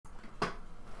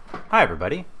Hi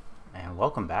everybody, and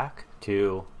welcome back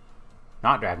to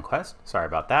not Dragon Quest. Sorry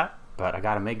about that, but I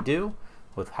gotta make do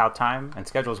with how time and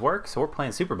schedules work. So we're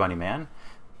playing Super Bunnyman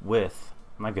with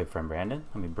my good friend Brandon.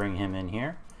 Let me bring him in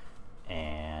here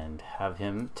and have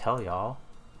him tell y'all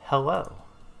hello.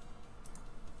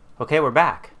 Okay, we're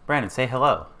back. Brandon, say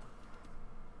hello.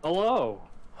 Hello.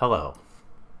 Hello.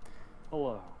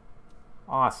 Hello.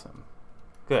 Awesome.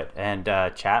 Good. And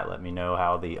chat, let me know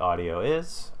how the audio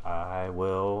is. I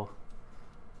will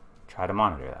try to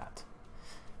monitor that.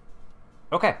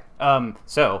 Okay.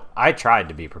 So I tried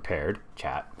to be prepared,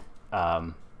 chat,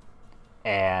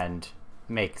 and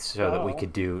make so that we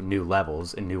could do new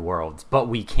levels and new worlds, but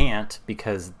we can't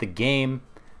because the game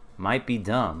might be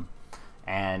dumb,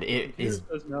 and it is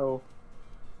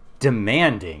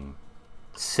demanding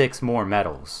 6 more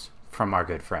medals from our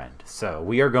good friend. So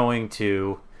we are going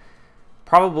to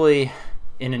probably,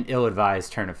 in an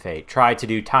ill-advised turn of fate, try to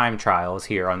do time trials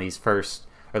here on these first,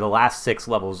 or the last 6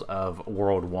 levels of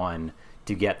World 1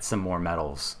 to get some more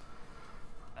medals.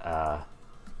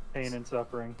 Pain and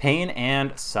suffering. Pain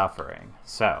and suffering.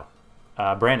 So,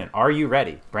 Brandon, are you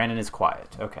ready? Brandon is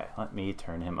quiet. Okay, let me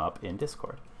turn him up in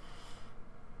Discord.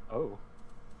 Oh.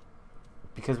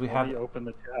 Because we Let have... me open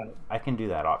the chat. I can do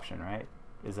that option, right?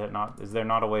 Is there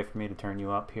not a way for me to turn you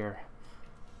up here?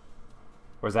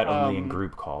 Or is that only in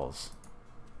group calls?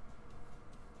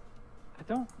 I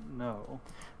don't know.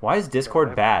 Why is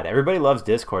Discord bad? Everybody loves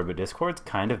Discord, but Discord's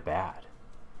kind of bad.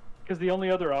 Because the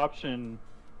only other option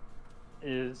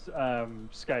is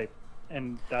Skype,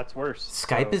 and that's worse.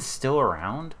 Skype is still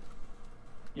around?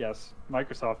 Yes.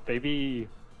 Microsoft, baby.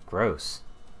 Gross.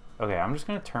 Okay, I'm just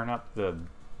going to turn up the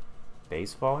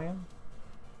bass volume.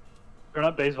 Turn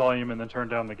up bass volume and then turn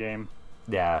down the game.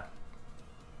 Yeah.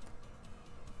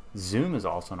 Zoom is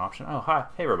also an option. Oh, hi.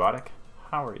 Hey, Robotic.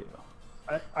 How are you?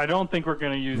 I don't think we're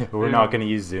going to use We're Zoom. not going to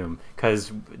use Zoom.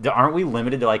 Because aren't we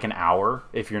limited to like an hour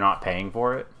if you're not paying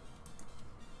for it?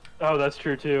 Oh, that's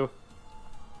true, too.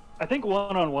 I think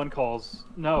one-on-one calls...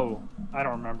 No, I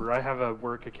don't remember. I have a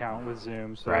work account with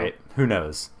Zoom, so... Right. Who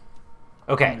knows?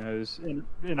 Okay. Who knows?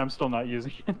 And I'm still not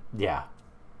using it. Yeah.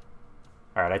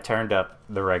 Alright, I turned up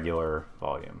the regular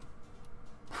volume.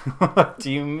 What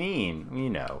do you mean? You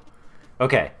know.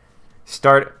 Okay.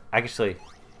 Start... Actually,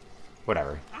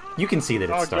 whatever. You can see that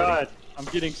it's starting. Oh, God. I'm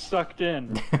getting sucked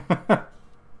in.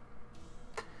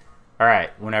 Alright,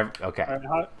 whenever... Okay. All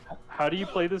right, how do you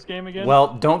play this game again?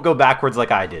 Well, don't go backwards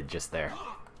like I did just there.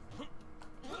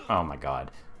 Oh, my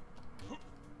God.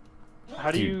 How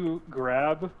do you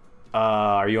grab?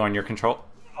 Are you on your control?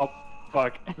 Oh,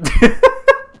 fuck.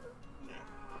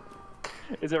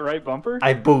 Is it right bumper?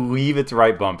 I believe it's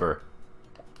right bumper.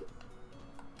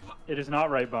 It is not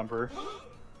right bumper.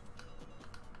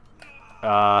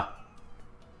 I'm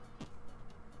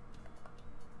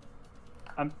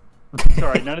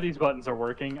sorry, none of these buttons are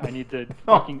working. I need to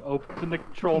fucking open the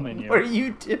control menu. What are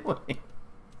you doing?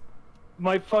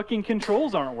 My fucking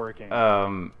controls aren't working.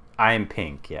 I'm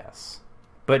pink, yes.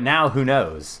 But now, who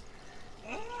knows?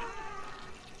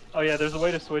 Oh yeah, there's a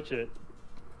way to switch it.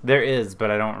 There is,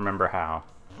 but I don't remember how.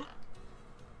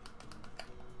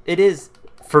 It is,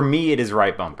 for me, it is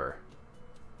right bumper.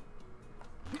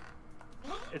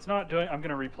 It's not doing... I'm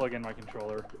gonna re-plug in my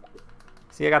controller.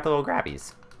 See, I got the little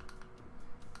grabbies.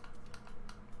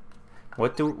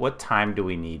 What time do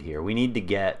we need here? We need to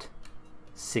get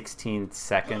 16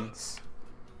 seconds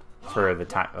for the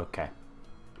time. Okay.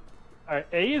 Alright,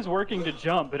 A is working to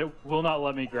jump, but it will not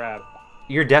let me grab.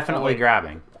 You're definitely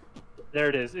grabbing. There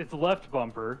it is. It's left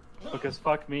bumper, because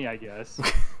fuck me, I guess.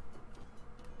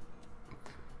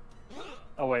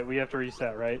 Oh wait, we have to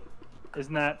reset, right?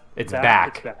 Isn't that... It's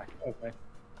back. It's back. Okay.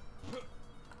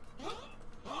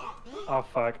 Oh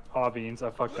fuck. Aw beans, I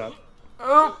fucked up.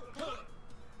 Oh.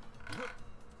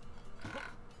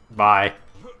 Bye.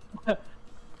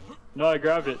 No, I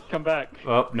grabbed it. Come back.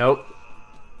 Oh, nope.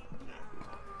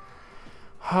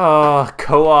 Oh,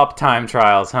 co-op time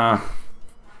trials, huh?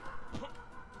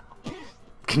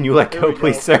 Can you let go,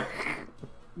 please, sir?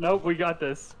 Nope, we got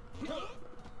this.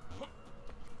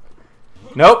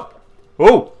 Nope.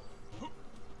 Oh.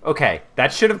 Okay,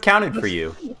 that should have counted for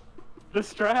you. The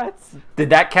strats. Did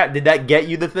that get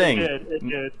you the thing? It did. It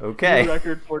did. Okay. New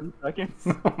record 40 seconds.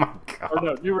 Oh my god. Or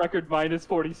no, new record minus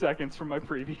 40 seconds from my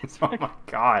previous record. Oh my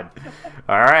god.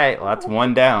 All right, well, that's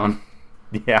one down.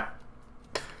 Yeah.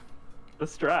 The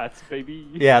strats, baby.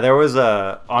 Yeah, there was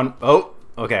a on. Oh,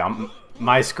 okay. On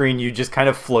my screen, you just kind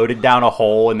of floated down a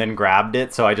hole and then grabbed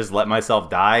it, so I just let myself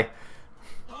die.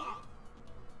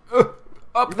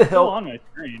 Up the hill. Still on my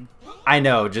screen. I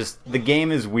know. Just the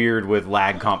game is weird with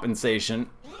lag compensation.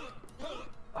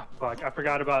 Oh, fuck! I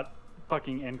forgot about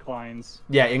fucking inclines.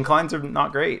 Yeah, inclines are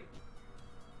not great.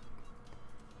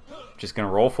 Just gonna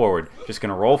roll forward. Just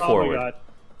gonna roll forward. Oh my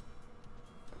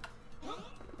god.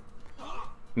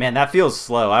 Man, that feels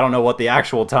slow. I don't know what the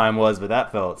actual time was, but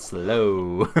that felt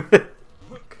slow.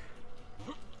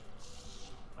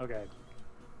 Okay.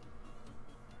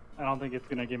 I don't think it's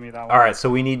gonna give me that one. All right, so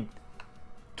we need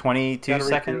 22 Gotta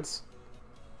seconds.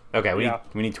 Okay, we Yeah.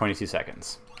 need 22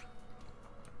 seconds.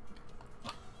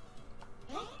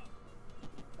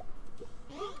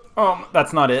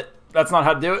 That's not it. That's not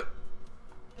how to do it.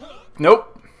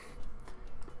 Nope.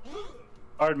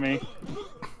 Pardon me.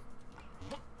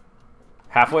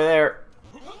 Halfway there.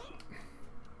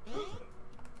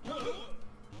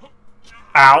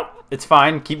 Ow. It's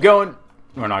fine. Keep going.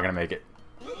 We're not going to make it.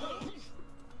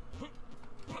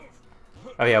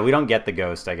 Oh, yeah. We don't get the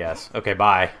ghost, I guess. Okay,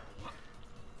 bye.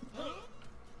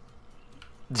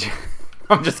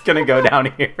 I'm just going to go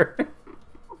down here.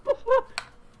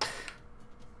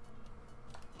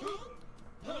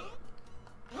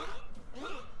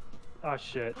 Oh,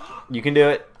 shit. You can do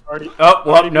it. Already, Oh,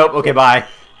 well, nope. Okay, bye.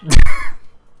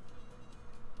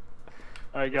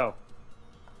 Alright, go.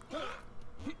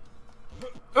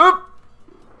 Oop.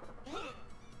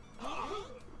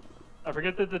 I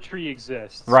forget that the tree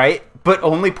exists. Right? But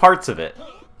only parts of it.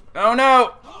 Oh,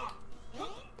 no.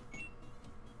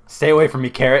 Stay away from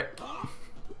me, Carrot.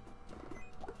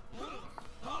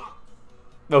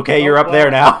 Okay, you're up there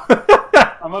now.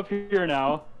 I'm up here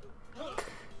now.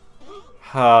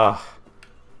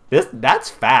 That's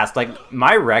fast. Like,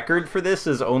 my record for this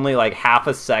is only like half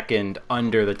a second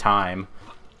under the time.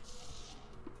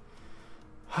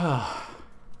 Do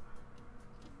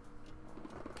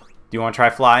you want to try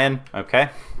flying? Okay.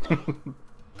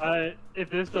 If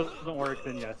this doesn't work,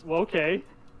 then yes. Well, okay.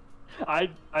 I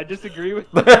disagree with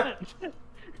that.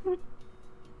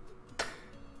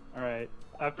 Alright.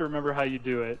 I have to remember how you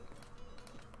do it.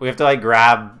 We have to, like,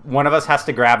 grab... One of us has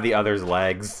to grab the other's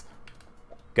legs.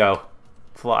 Go.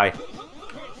 Fly.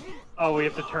 Oh, we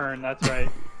have to turn. That's right.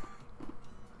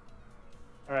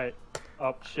 Alright.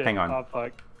 Oh, shit. Hang on. Oh,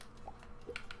 fuck.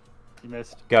 You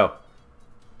missed. Go.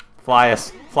 Fly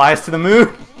us. Fly us to the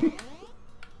moon.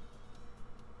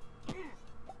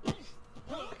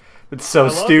 It's so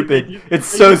stupid. It's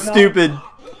so stupid.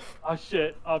 Oh,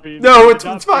 shit. I'll be... No,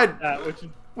 it's fine.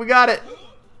 We got it.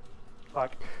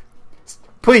 Fuck.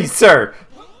 Please, sir.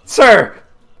 Sir.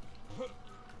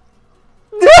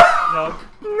 No. No.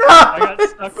 I got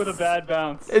stuck with a bad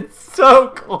bounce. It's so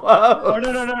close. Oh,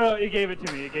 no. It gave it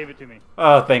to me. It gave it to me.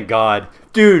 Oh, thank God.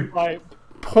 Dude. Like,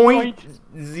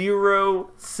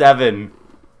 0.07.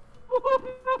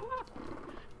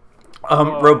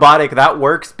 Robotic, that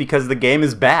works because the game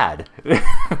is bad.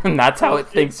 And that's how it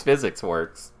thinks physics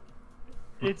works.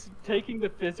 It's taking the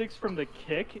physics from the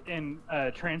kick and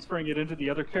transferring it into the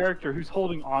other character who's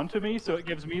holding on to me, so it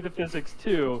gives me the physics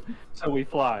too, so we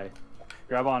fly.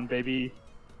 Grab on, baby.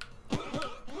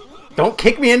 Don't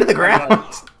kick me into the ground.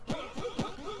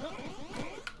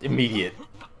 Immediate.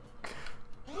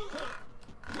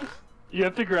 You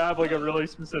have to grab like a really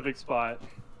specific spot.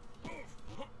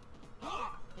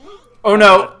 Oh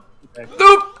no. Okay.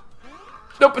 Nope.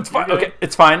 Nope, it's fine. Okay,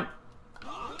 it's fine.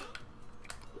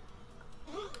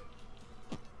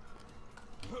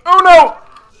 Oh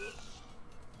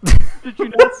no! Did you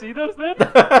not see those then?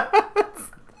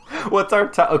 What's our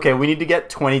time? Okay, we need to get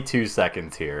 22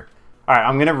 seconds here. Alright,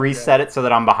 I'm going to reset it so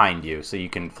that I'm behind you so you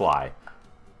can fly.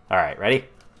 Alright, ready?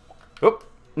 Oop.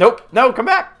 Nope. No, come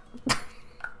back.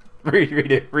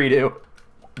 Redo. Redo.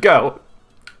 Go.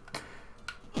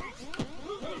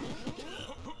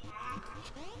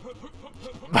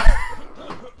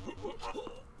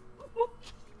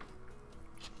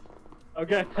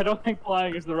 Okay, I don't think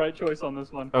flying is the right choice on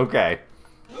this one. Okay.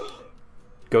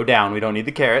 Go down. We don't need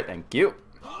the carrot. Thank you.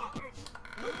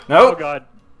 Nope. Oh god.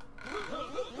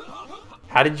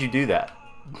 How did you do that?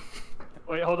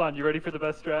 Wait, hold on. You ready for the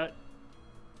best strat?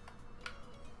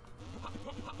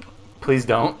 Please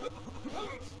don't.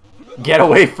 Get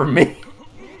away from me.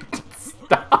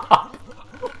 Stop.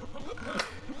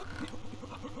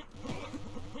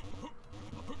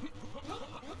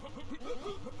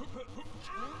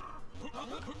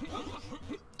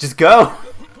 Just go.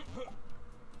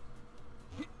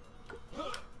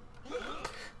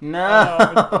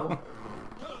 No.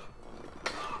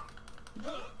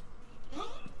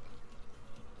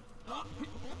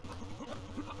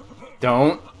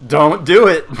 Don't do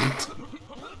it.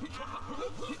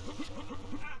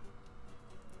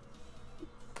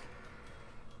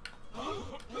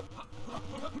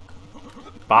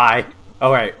 Bye.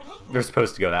 Oh, right. They're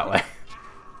supposed to go that way.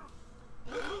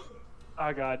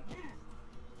 Oh god.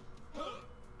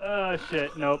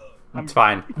 Shit. Nope. It's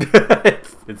fine.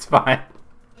 It's fine.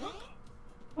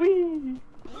 Whee!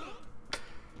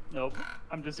 Nope.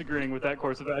 I'm disagreeing with that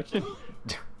course of action.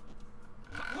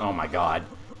 Oh my god.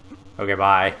 Okay,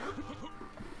 bye.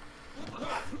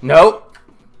 Nope.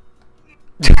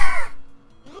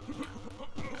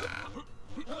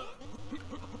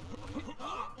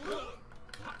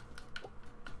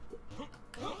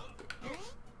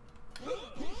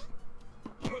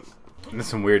 There's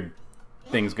some weird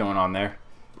things going on there.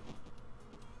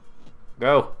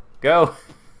 Go. Go.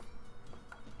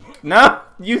 No!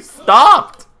 You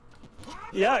stopped!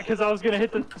 Yeah, because I was going to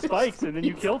hit the spikes and then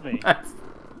you killed me.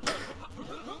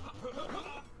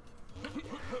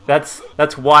 That's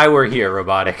why we're here,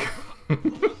 Robotic.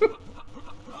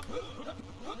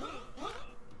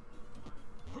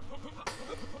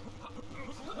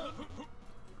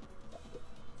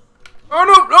 Oh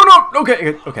no, no, no!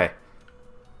 Okay, okay.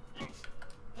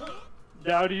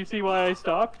 Now do you see why I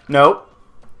stopped? Nope.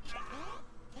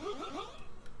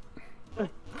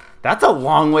 That's a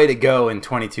long way to go in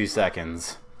 22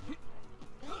 seconds.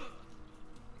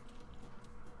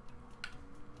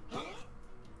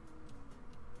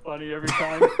 Funny every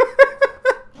time.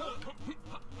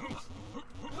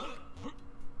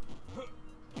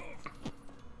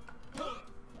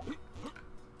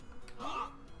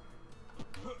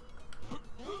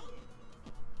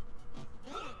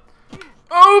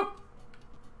 Oh!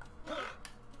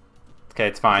 Okay,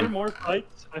 it's Is there fine. more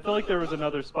spikes? I feel like there was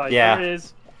another spike. Yeah. There it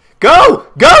is. Go!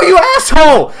 Go, you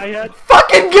asshole! I had...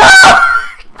 Fucking go!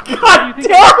 Why do you God think I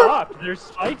damn! stopped? There's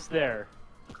spikes there.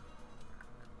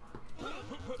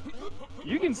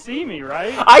 You can see me,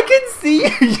 right? I can see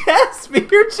you, yes, but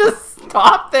you're just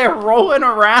stopped there rolling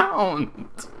around.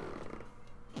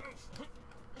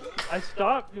 I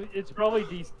stopped. It's probably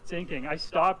desyncing. I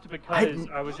stopped because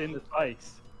I was in the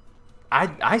spikes.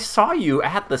 I saw you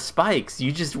at the spikes.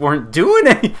 You just weren't doing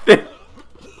anything.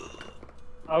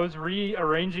 I was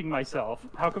rearranging myself.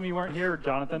 How come you weren't here,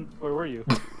 Jonathan? Where were you?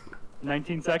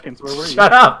 19 seconds. Where were you?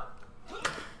 Shut up.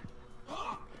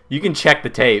 You can check the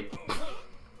tape.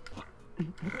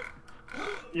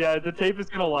 Yeah, the tape is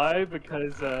gonna lie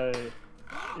because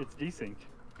it's desynced.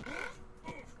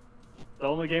 The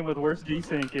only game with worse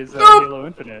desync is Halo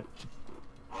Infinite.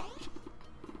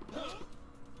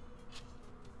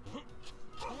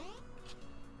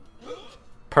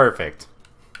 Perfect.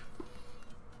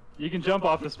 You can jump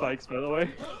off the spikes, by the way.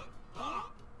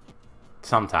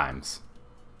 Sometimes.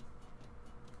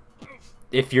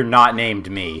 If you're not named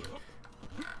me.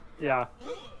 Yeah.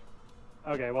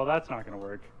 Okay, well that's not gonna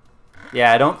work.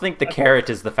 Yeah, I don't think the carrot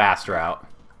is the fast route.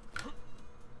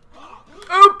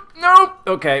 Oop! Nope!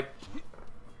 Okay.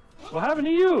 What happened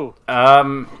to you?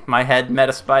 My head met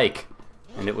a spike,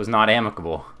 and it was not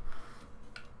amicable.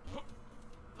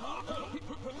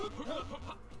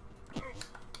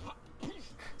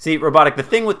 See, Robotic, the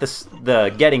thing with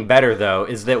the getting better, though,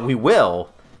 is that we will,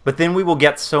 but then we will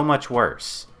get so much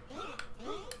worse.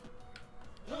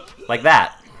 Like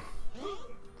that.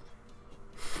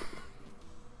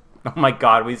 Oh my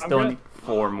god, we still need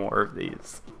 4 more of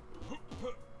these.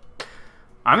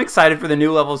 I'm excited for the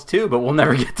new levels too, but we'll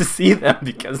never get to see them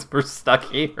because we're stuck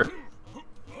here.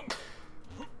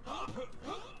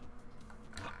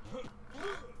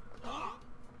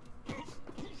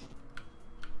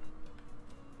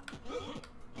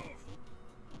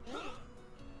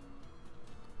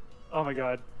 Oh my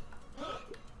god.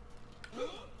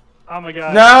 Oh my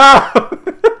god. No!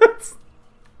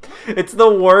 It's the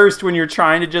worst when you're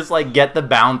trying to just like get the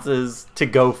bounces to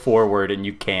go forward and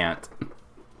you can't.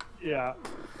 Yeah.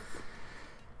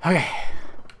 Okay.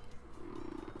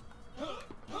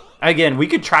 Again, we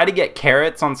could try to get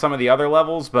carrots on some of the other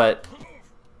levels, but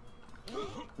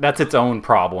that's its own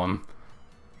problem.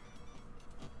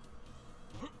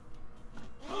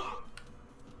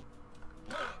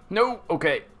 No,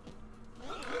 okay.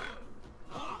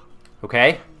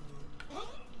 Okay.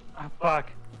 Ah,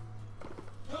 fuck.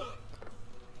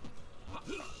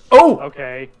 Oh!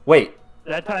 Okay. Wait.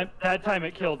 That time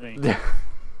it killed me.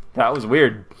 That was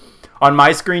weird. On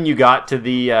my screen, you got to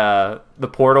the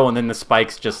portal, and then the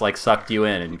spikes just like sucked you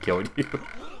in and killed you.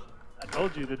 I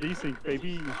told you, the desync,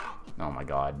 baby. Oh my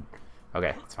god.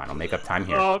 Okay, it's fine. I'll make up time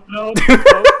here. Oh, no.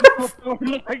 No,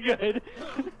 we're not good.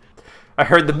 I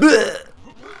heard the bleh.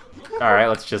 Alright,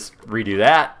 let's just redo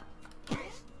that.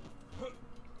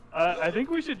 I think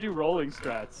we should do rolling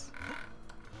strats.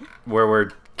 Where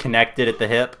we're connected at the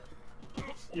hip.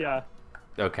 Yeah.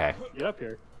 Okay. Get up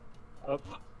here. Up.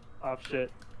 Oh,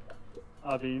 shit.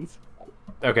 Ah, beans.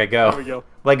 Okay, go. There we go.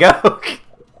 Let go.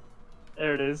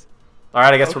 There it is.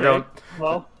 Alright, I guess Okay. we're going.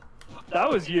 Well, that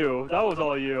was you. That was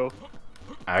all you.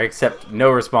 I accept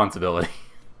no responsibility.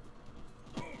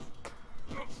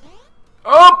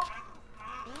 Oh!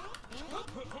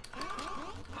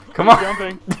 Come on!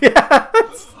 Jumping.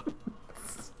 Yes!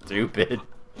 Stupid.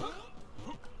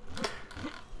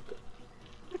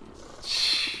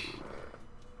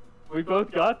 We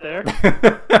both got there.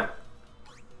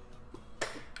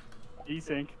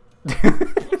 Desync.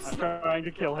 I'm trying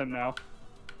to kill him now.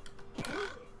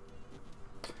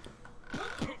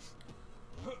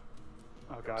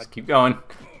 Oh god. Just keep going.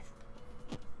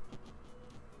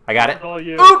 I got it. It's all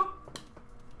you. Oop!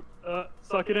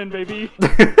 Suck it in, baby.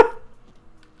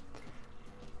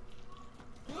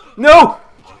 No!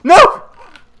 No!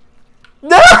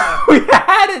 No! We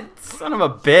had it! Son of a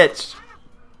bitch.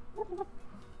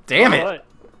 Damn it. What?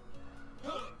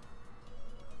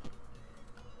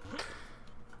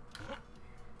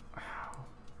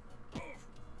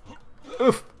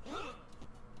 Oof.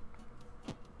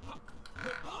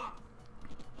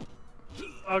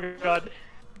 Oh god.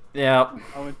 Yeah.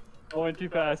 I went too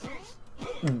fast.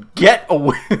 Get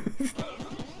away.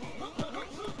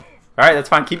 Alright, that's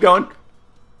fine. Keep going.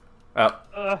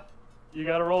 Oh. You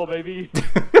gotta roll, baby.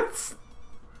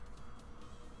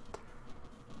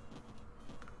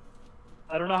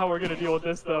 I don't know how we're gonna deal with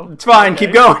this, though. It's fine. Okay.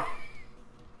 Keep going.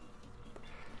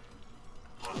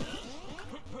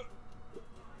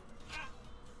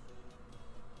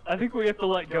 I think we have to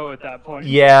let go at that point.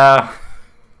 Yeah.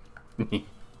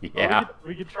 Yeah. Well,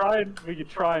 we could try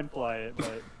and fly it,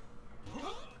 but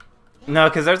No,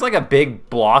 because there's like a big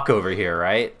block over here,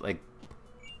 right? Like,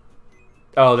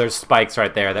 oh, there's spikes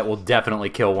right there that will definitely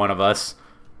kill one of us.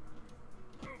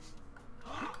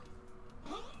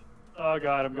 oh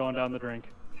god, I'm going down the drink.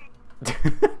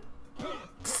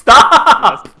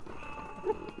 Stop!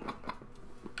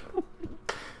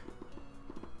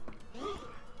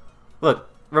 Look,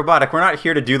 Robotic, we're not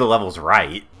here to do the levels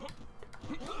right.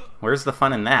 Where's the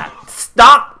fun in that?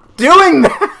 Stop doing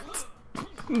that!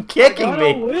 You're kicking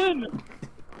me. Win.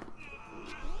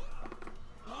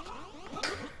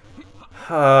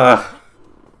 That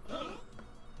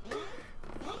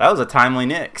was a timely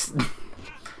nix.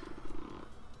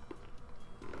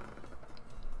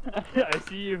 I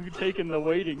see you've taken the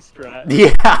waiting strat.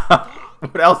 Yeah.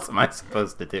 What else am I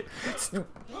supposed to do?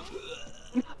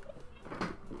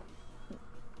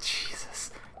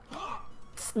 Jesus.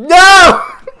 No!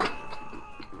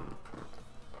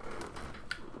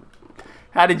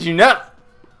 How did you know?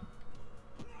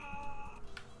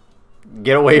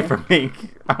 Get away from me.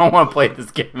 I don't want to play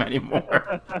this game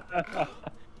anymore.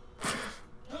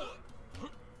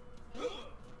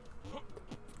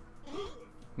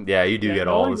 Yeah, you do get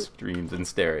all the streams in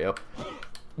stereo.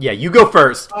 Yeah, you go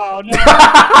first. Oh no!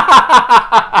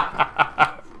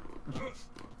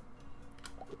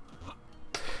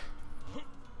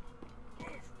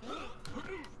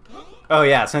 Oh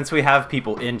yeah, since we have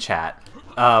people in chat,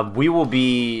 we will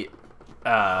be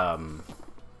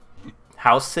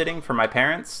house sitting for my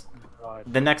parents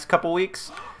the next couple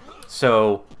weeks.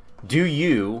 So, do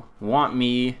you want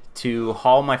me to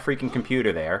haul my freaking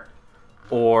computer there,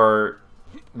 or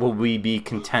will we be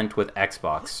content with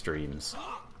Xbox streams?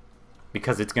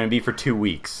 Because it's going to be for 2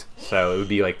 weeks, so it would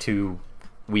be like 2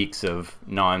 weeks of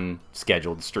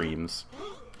non-scheduled streams.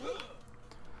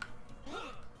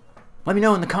 Let me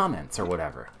know in the comments or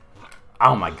whatever.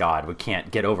 Oh my god, we can't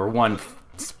get over one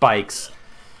spikes.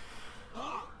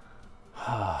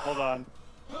 Hold on.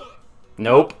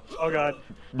 Nope. Oh god.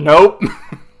 Nope.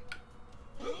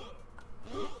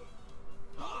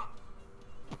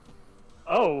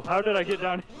 Oh, how did I get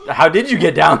down? How did you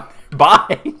get down?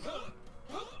 Bye.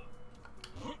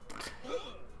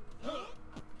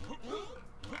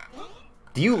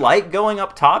 Do you like going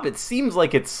up top? It seems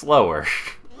like it's slower.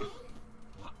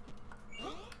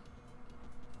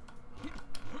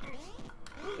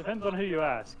 Depends on who you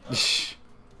ask.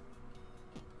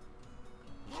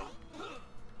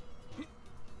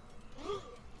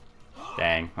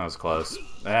 Dang, that was close.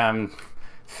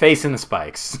 Facing the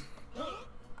spikes.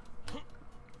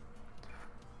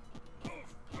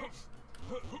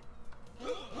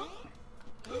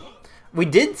 We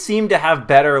did seem to have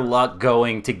better luck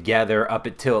going together up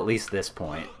until at least this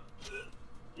point.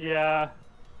 Yeah.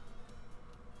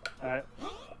 Alright.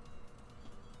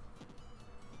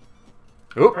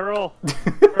 Oop. Curl.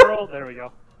 Curl. There we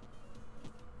go.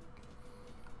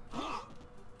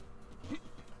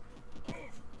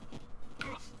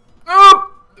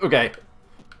 Oop. Okay.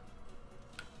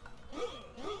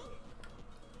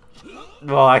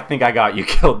 Well, I think I got you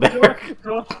killed there.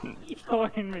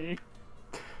 Join me.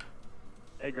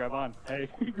 Hey, grab on. Hey,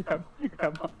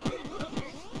 grab on.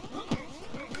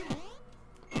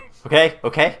 Okay,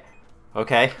 okay,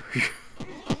 okay.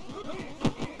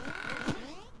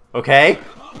 Okay.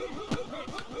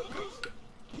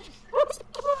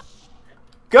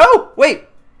 Go! Wait!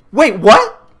 Wait,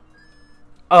 what?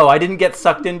 Oh, I didn't get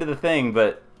sucked into the thing,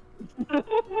 but...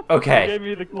 Okay. You gave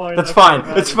me the coin. That's fine.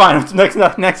 It's fine. It's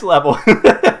next level.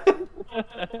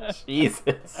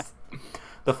 Jesus.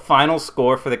 The final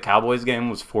score for the Cowboys game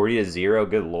was 40-0.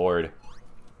 Good lord.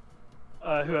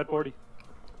 Who had 40?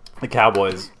 The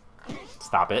Cowboys.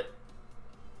 Stop it.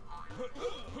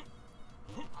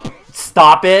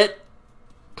 Stop it!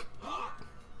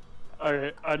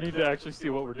 Alright, I need to actually see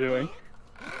what we're doing.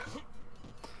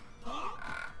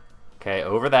 Okay,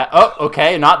 over that. Oh,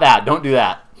 okay, not that. Don't do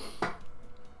that.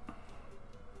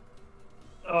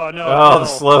 Oh, no. Oh, the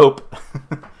slope.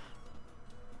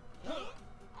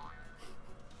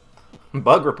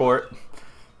 Bug report.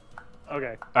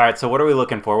 Okay. Alright, so what are we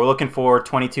looking for? We're looking for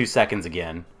 22 seconds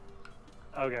again.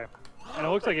 Okay. And it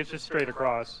looks like it's just straight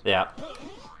across. Yeah.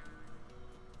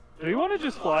 Do we want to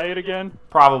just fly it again?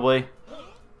 Probably.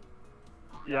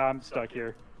 Yeah, I'm stuck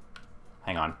here.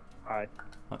 Hang on. Alright.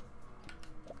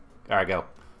 Alright, go.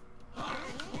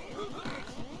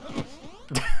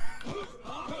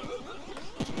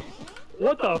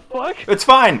 What the fuck? It's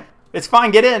fine. It's fine.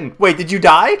 Get in. Wait, did you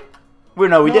die? Well,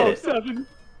 no, we did it.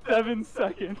 7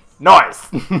 seconds. Nice.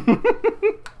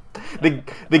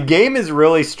 The game is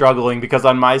really struggling because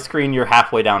on my screen you're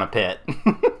halfway down a pit.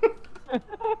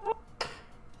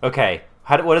 Okay.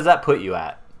 What does that put you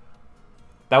at?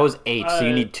 That was 8, so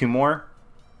you need 2 more?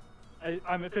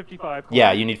 I'm at 55.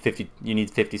 Yeah, you need 50. You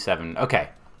need 57. Okay.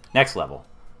 Next level.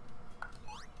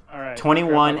 All right.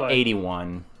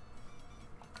 2181.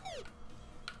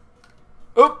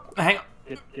 Oh, hang on.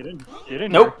 Get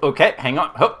in. Nope. Here. Okay, hang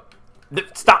on. Oh.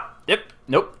 Stop. Yep.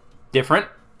 Nope. Different.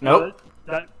 Nope.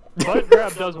 That butt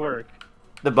grab does work.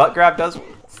 The butt grab does.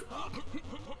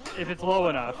 If it's low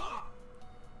enough.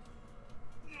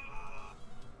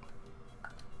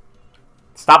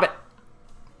 Stop it.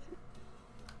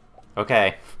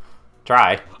 Okay.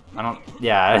 Try. I don't...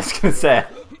 Yeah, I was gonna say.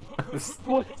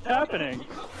 What's happening?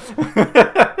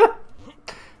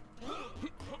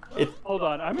 Hold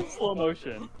on, I'm in slow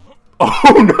motion.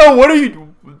 Oh no, what are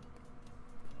you...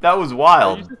 That was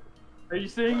wild. Are you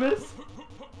seeing this?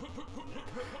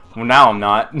 Well, now I'm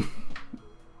not.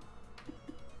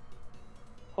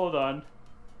 Hold on.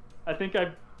 I think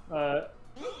I...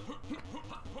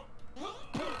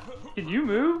 Can you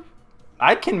move?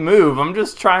 I can move. I'm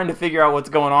just trying to figure out what's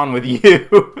going on with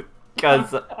you.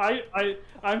 Because...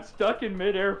 I'm stuck in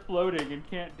midair floating and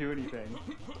can't do anything.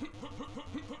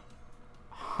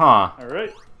 Huh.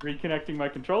 Alright, reconnecting my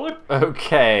controller.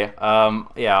 Okay,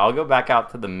 yeah, I'll go back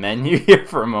out to the menu here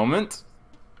for a moment.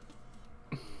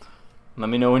 Let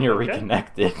me know when you're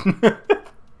reconnected.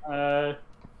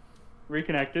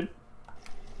 Reconnected.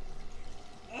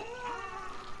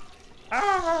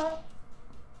 Ah!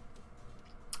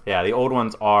 Yeah, the old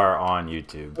ones are on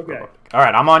YouTube. Okay.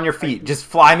 Alright, I'm on your feet. Just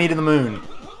fly me to the moon.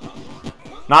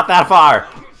 Not that far.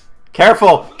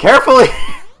 Careful! Carefully!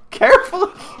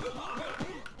 Carefully!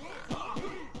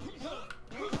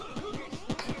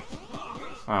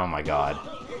 Oh my god.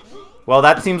 Well,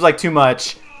 that seems like too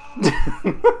much.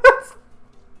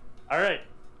 Alright.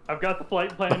 I've got the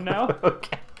flight plan now.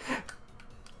 Okay.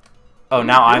 Oh,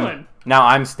 now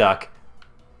I'm stuck.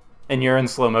 And you're in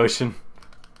slow motion.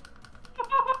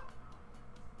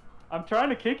 I'm trying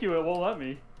to kick you, it won't let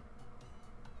me.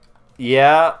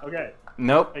 Yeah. Okay.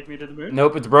 Nope. Take me to the moon.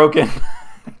 Nope, it's broken.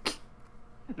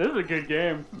 This is a good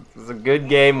game. This is a good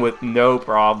game with no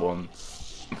problem.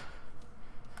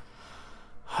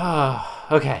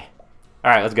 Okay.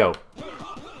 Alright, let's go.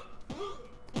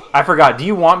 I forgot. Do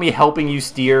you want me helping you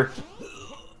steer?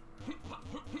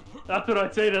 That's what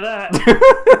I'd say to that.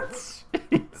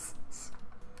 Jesus.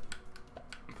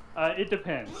 It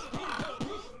depends.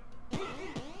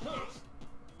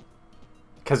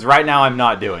 Because right now I'm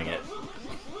not doing it.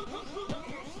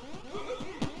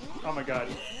 Oh my god.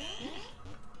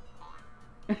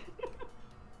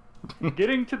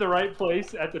 Getting to the right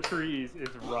place at the trees is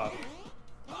rough.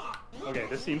 Okay,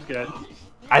 this seems good.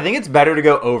 I think it's better to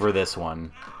go over this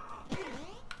one.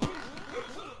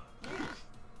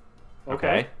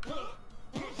 Okay.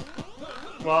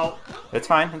 Well... It's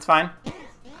fine, it's fine.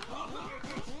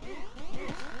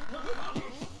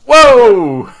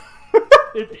 Whoa!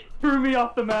 It threw me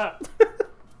off the map.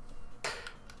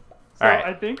 So Alright.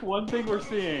 I think one thing we're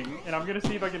seeing, and I'm gonna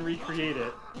see if I can recreate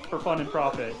it for fun and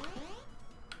profit.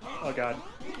 Oh god.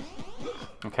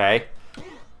 Okay.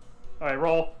 Alright,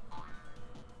 roll.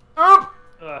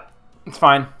 It's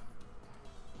fine.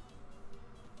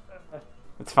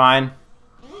 It's fine.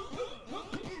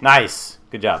 Nice.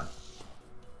 Good job.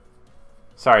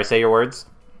 Sorry, say your words.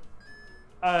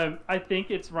 I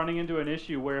think it's running into an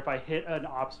issue where if I hit an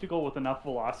obstacle with enough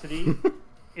velocity,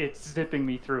 it's zipping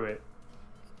me through it.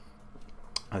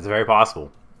 That's very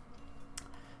possible.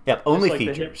 Yep, only like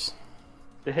features.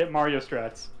 The hit Mario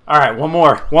strats. All right, one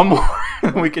more.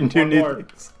 We can do new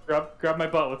things. Grab my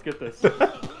butt. Let's get this.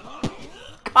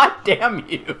 God damn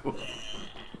you!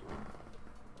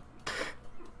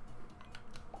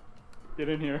 Get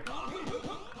in here.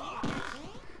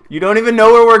 You don't even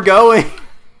know where we're going.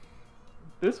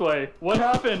 This way. What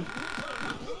happened?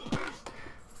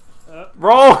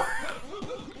 Roll!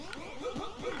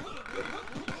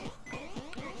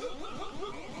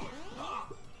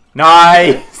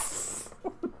 Nice!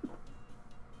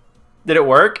 Did it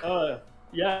work?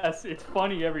 Yes, it's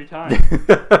funny every time.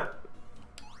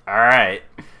 Alright.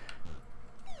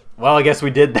 Well, I guess we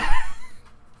did that.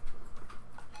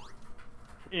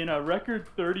 In a record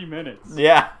 30 minutes.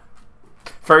 Yeah.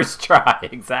 First try,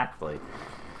 exactly.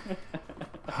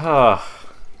 I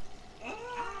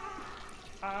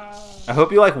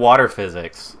hope you like water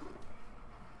physics.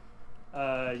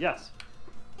 Yes.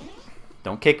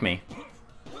 Don't kick me.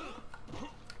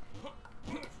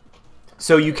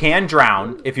 So you can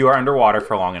drown if you are underwater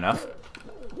for long enough.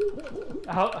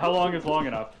 How long is long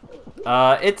enough?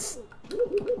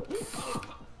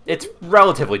 It's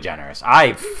relatively generous.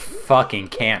 I fucking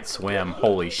can't swim.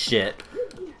 Holy shit.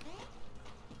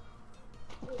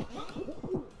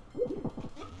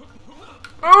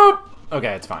 Oop!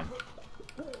 Okay, it's fine.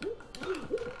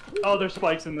 Oh, there's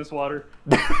spikes in this water.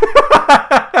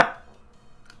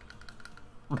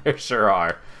 There sure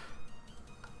are.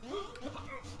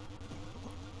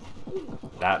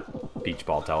 That beach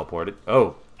ball teleported.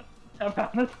 Oh. I found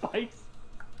the spikes.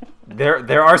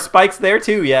 There are spikes there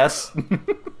too, yes.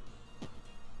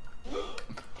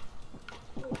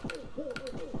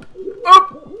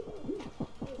 Oh!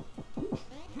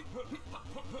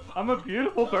 I'm a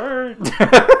beautiful bird.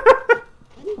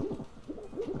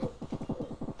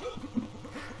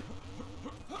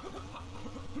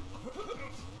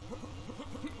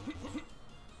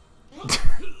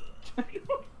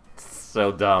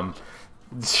 So dumb.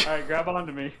 Alright, grab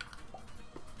onto me.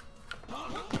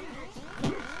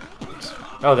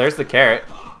 Oh, there's the carrot.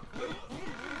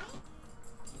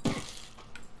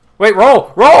 Wait,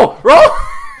 roll! Roll! Roll!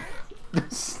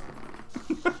 That's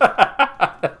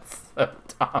so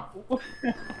dumb.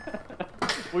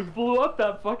 We blew up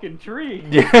that fucking tree.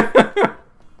 Yeah.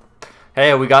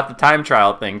 Hey, we got the time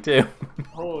trial thing too.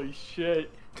 Holy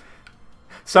shit.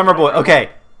 Summer boy. Okay.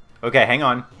 Okay, hang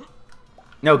on.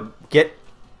 No, get...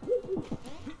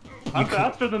 I'm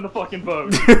faster than the fucking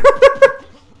boat.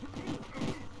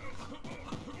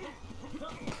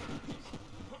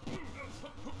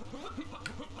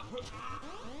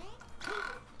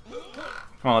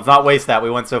 Well, let's not waste that. We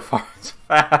went so far so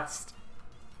fast.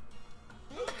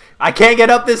 I can't get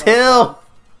up this hill!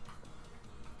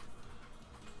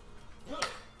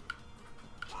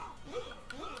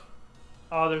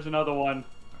 Oh, there's another one.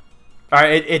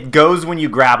 Alright, it goes when you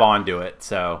grab onto it,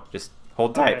 so just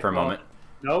hold tight Okay, for a moment.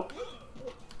 Nope.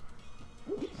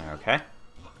 Okay.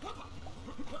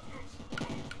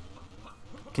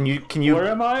 Can you Where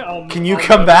am I? can you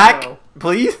come back, go.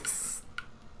 please?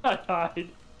 I died.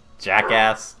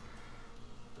 Jackass.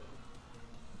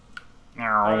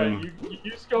 Alright,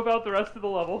 you scope out the rest of the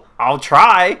level. I'll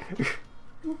try.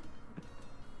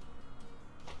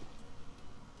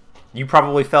 You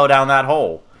probably fell down that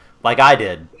hole, like I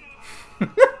did.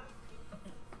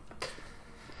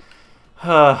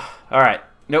 Alright.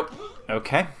 Nope.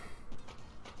 Okay.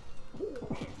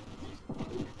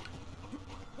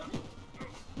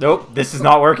 Nope, this is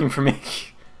not working for me.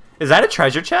 Is that a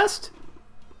treasure chest?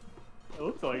 It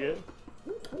looks like it.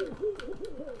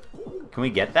 Can we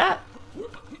get that?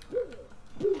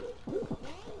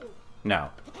 No.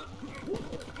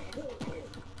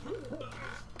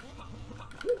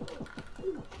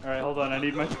 Alright, hold on. I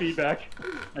need my speed back.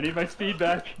 I need my speed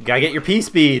back. You gotta get your P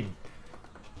speed.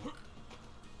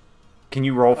 Can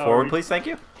you roll forward, we- please? Thank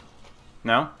you.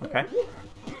 No? Okay.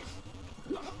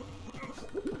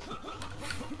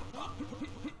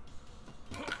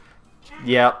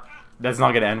 Yep. That's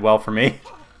not gonna end well for me.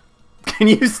 Can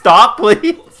you stop,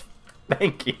 please?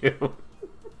 Thank you.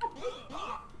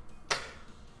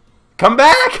 Come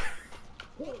back!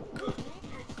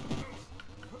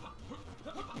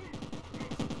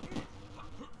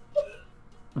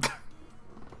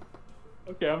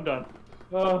 Okay, I'm done.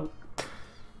 Oh.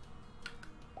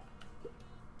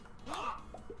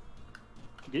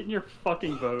 Get in your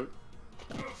fucking boat.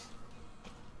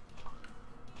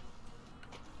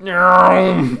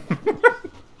 No.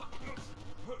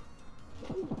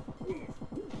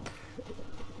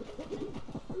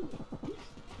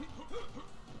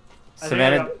 I think I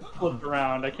Savannah, got flipped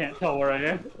around. I can't tell where I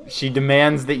am. she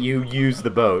demands that you use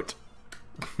the boat.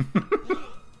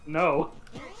 No.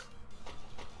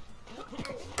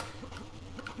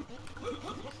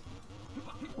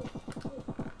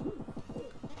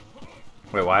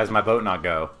 Wait, why does my boat not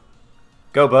go?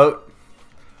 Go, boat!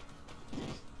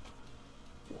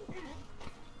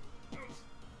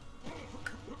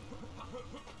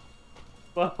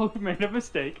 Well, we made a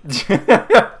mistake.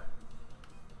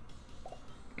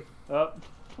 Oh.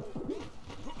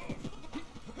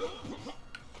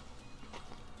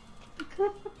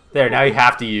 There, now you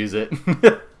have to use it.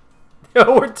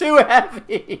 Oh, we're too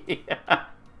heavy!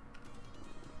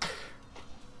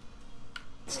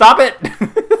 Stop it!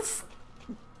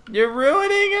 You're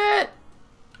ruining it!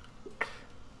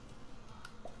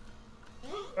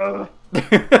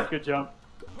 Good jump.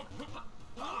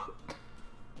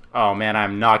 Oh man,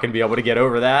 I'm not gonna be able to get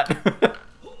over that.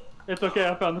 It's okay,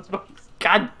 I found this box.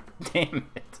 God damn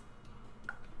it.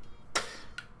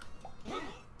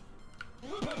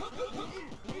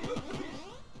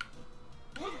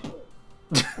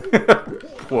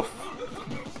 Woof.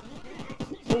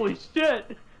 Holy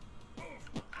shit!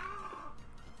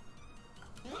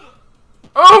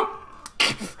 Oh!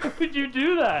 How could you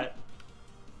do that?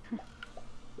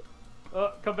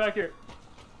 Oh, come back here.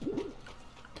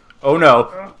 Oh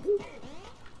no.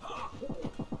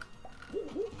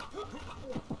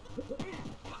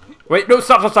 Wait, no,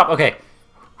 stop, stop, stop. Okay.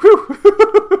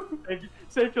 Whew.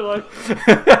 Saved your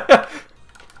life.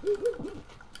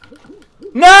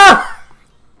 No!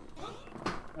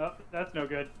 Oh, that's no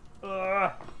good.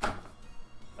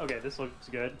 Okay, this looks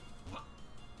good.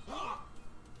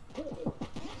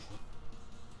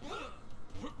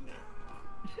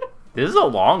 This is a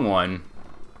long one.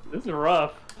 This is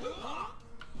rough.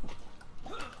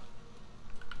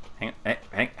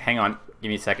 Hang on. Give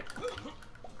me a second.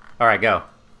 All right, go.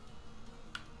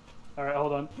 All right,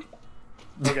 hold on.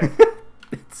 Okay.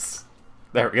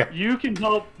 There we go. You can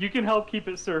help. You can help keep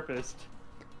it surfaced.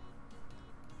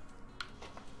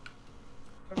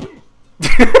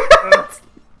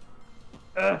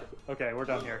 Okay, we're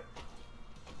done here.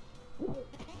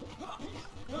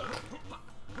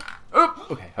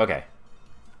 Oop. Okay. Okay.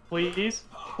 Please,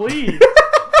 please.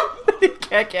 You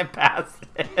can't get past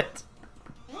it.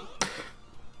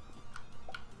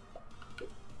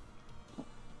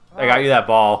 I got you that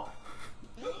ball.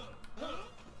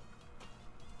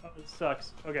 Oh, it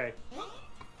sucks. Okay. All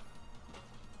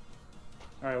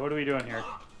right, what are we doing here?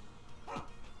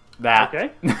 That.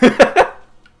 Okay.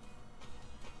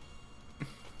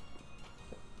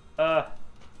 All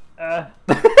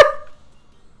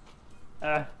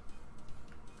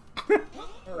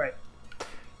right.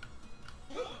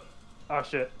 Oh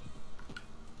shit.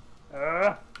 All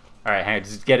right, hang on,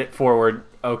 just get it forward.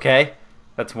 Okay,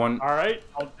 that's one. All right.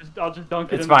 I'll just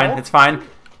dunk it. It's in the fine. hole. It's fine.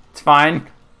 It's fine.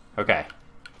 Okay.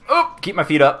 Oh, keep my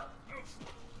feet up.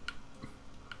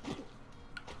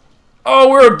 Oh,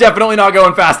 we're definitely not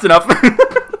going fast enough.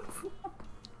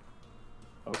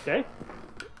 Okay.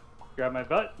 Grab my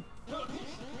butt.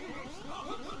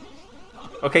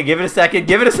 Okay, give it a second.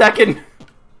 Give it a second.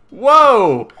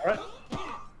 Whoa. All right.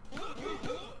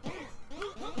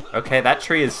 Okay, that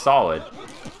tree is solid.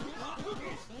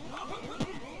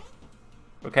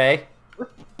 Okay.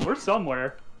 We're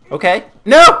somewhere. Okay.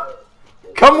 No!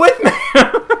 Come with me!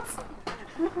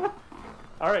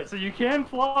 All right, so you can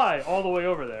fly all the way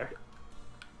over there.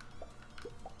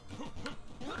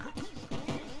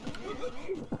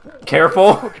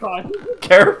 Careful. Oh god.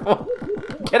 Careful.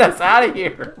 Get us out of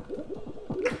here.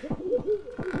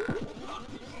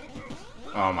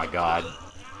 Oh my god.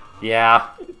 Yeah.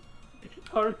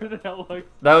 Harder than hell. Like.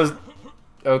 That was...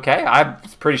 Okay, I'm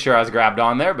pretty sure I was grabbed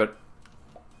on there, but...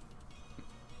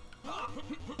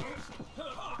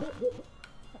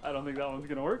 I don't think that one's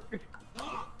gonna work.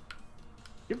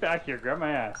 Get back here, grab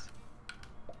my ass.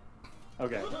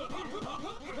 Okay.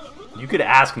 You could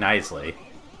ask nicely.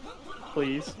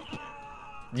 Please.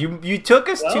 You took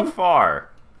us Well? too far.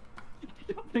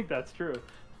 I don't think that's true.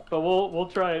 But we'll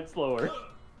try it slower.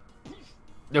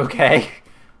 Okay.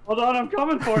 Hold on, I'm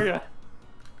coming for you.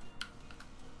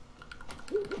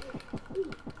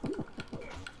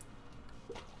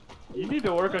 You need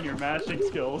to work on your matching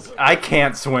skills. I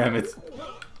can't swim. It's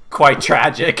quite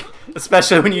tragic.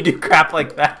 Especially when you do crap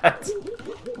like that.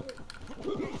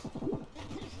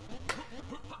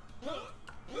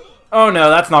 Oh no,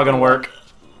 that's not gonna work.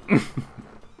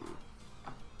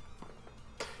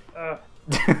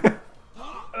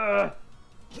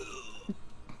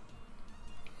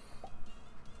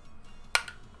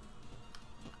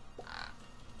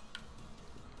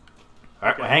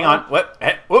 Alright, Okay, hang on. What?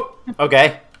 Hey, whoop.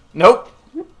 Okay. Nope.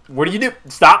 What do you do?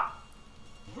 Stop.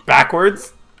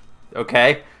 Backwards.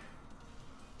 Okay.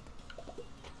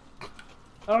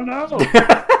 Oh no!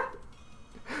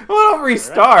 Well, don't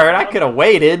restart. I could have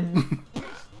waited.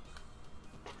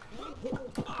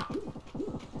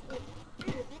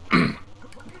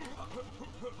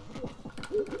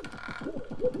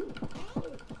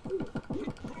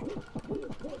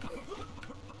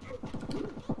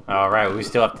 Alright, we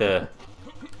still have to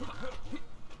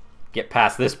get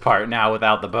past this part now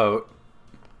without the boat.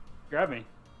 Grab me.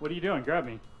 What are you doing? Grab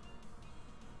me.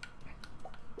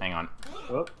 Hang on.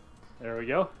 Oh, there we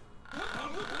go.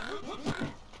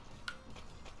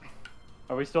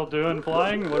 Are we still doing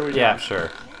flying? What are we doing? Yeah,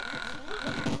 sure.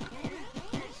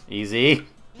 Easy.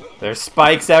 There's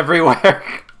spikes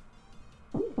everywhere.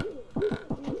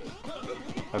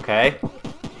 Okay.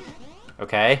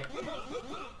 Okay.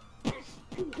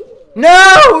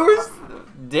 No!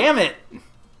 Damn it.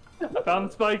 I found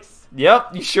the spikes.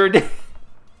 Yep, you sure did.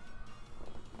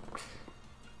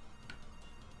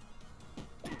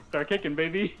 Start kicking,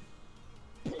 baby.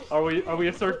 Are we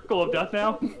a circle of death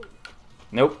now?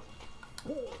 Nope.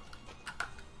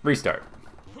 Restart.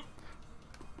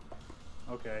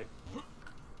 Okay.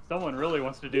 Someone really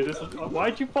wants to do this.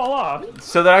 Why'd you fall off?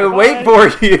 So that I would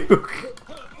Goodbye. wait for you.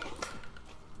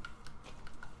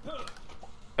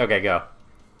 Okay, go.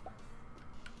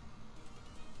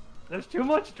 There's too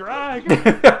much drag.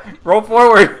 Roll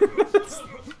forward.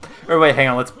 Or wait, hang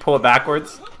on. Let's pull it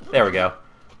backwards. There we go.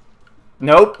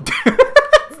 Nope.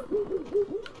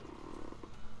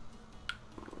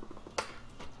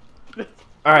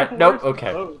 All right. Nope.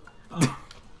 Okay.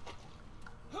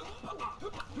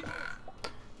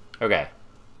 Okay.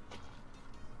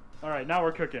 All right, now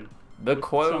we're cooking. The With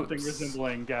quotes. something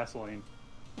resembling gasoline.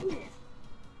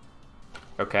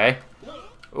 Okay.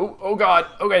 Oh, oh God.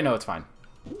 Okay, no, it's fine.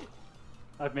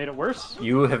 I've made it worse.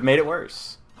 You have made it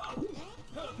worse.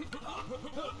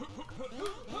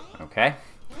 Okay.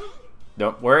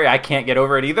 Don't worry, I can't get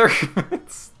over it either.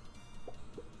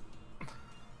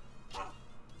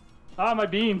 Ah, my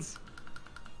beans.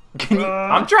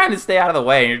 I'm trying to stay out of the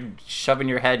way. You're shoving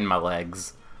your head in my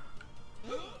legs.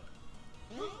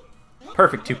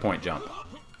 Perfect 2-point jump.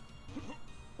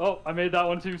 Oh, I made that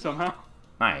one too somehow.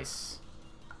 Nice.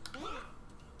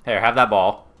 Here, have that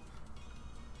ball.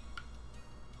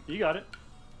 You got it.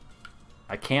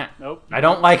 I can't. Nope. I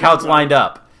don't like how it's lined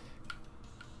up.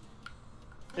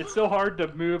 It's so hard to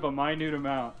move a minute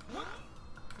amount.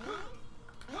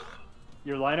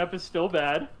 Your lineup is still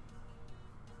bad.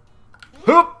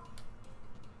 Hoop!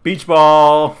 Beach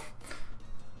ball.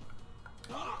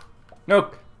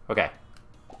 Nope. Okay.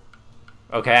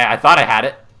 Okay, I thought I had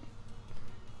it.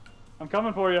 I'm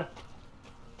coming for you.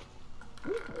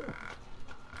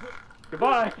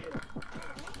 Goodbye.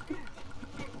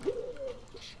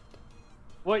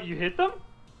 What, you hit them?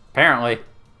 Apparently.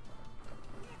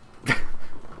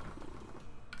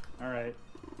 Alright.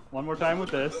 One more time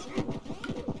with this.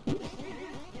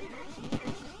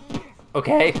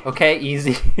 Okay, okay,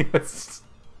 easy. let's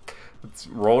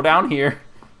roll down here.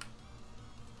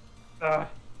 Hold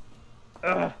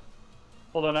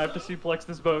on, I have to suplex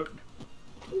this boat.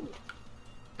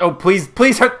 Oh, please,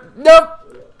 please hurt. Nope.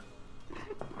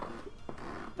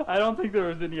 I don't think there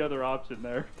was any other option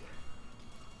there.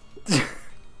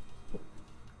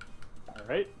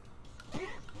 Alright.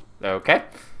 Okay.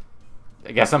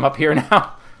 I guess I'm up here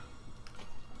now.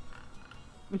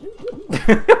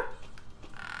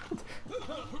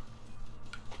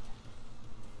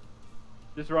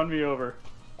 Just run me over.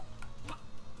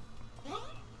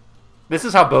 This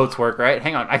is how boats work, right?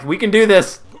 Hang on. We can do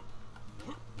this.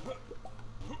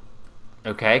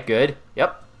 Okay, good.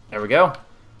 Yep. There we go. All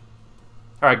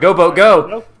right, go, boat, go.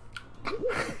 Nope.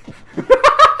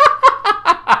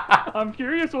 I'm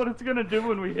curious what it's gonna do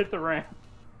when we hit the ramp.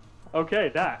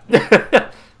 Okay, that.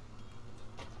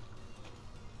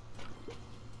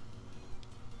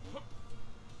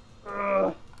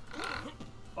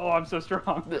 Oh, I'm so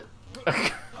strong.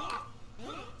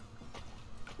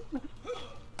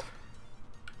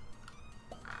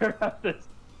 Grab this.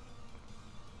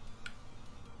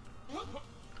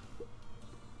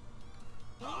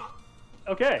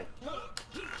 Okay.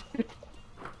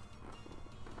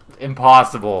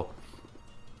 Impossible.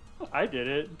 I did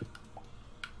it.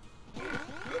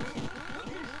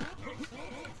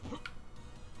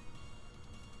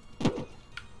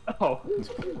 Oh.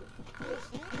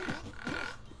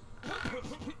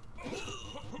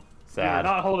 Sad.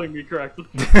 You're not holding me correctly.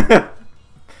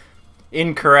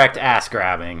 Incorrect ass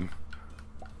grabbing.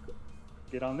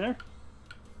 Get on there.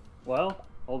 Well,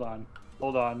 hold on.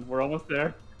 Hold on. We're almost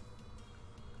there.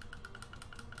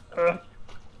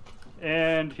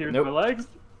 And here's Nope. my legs.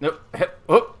 Nope.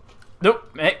 Whoop. Nope.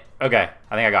 Hey. Okay.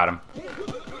 I think I got him.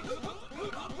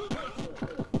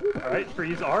 Alright,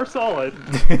 freeze are solid.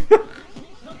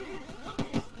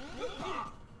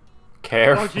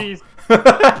 Careful. Oh, jeez.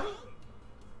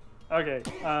 Okay,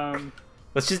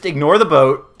 Let's just ignore the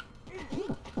boat.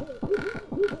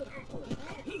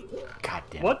 God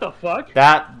damn it. what the fuck?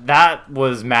 That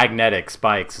was magnetic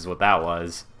spikes is what that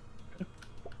was.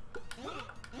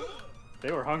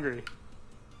 They were hungry.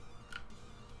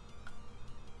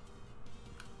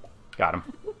 Got him.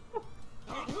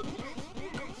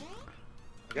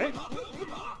 Okay.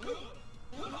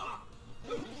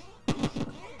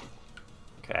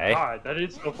 Okay. God, that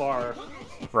is so far.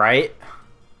 Right?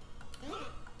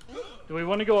 Do we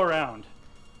want to go around?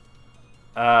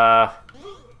 Uh,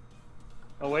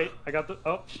 Oh wait, I got the.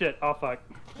 Oh shit! Oh fuck!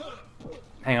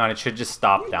 hang on, it should just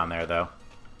stop down there though.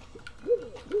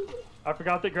 I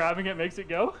forgot that grabbing it makes it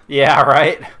go. Yeah,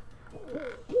 right?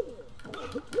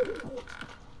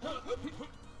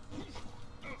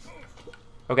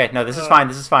 Okay, no, this is fine,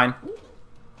 this is fine.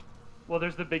 Well,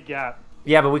 there's the big gap.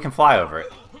 Yeah, but we can fly over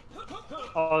it.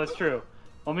 Oh, that's true.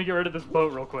 Let me get rid of this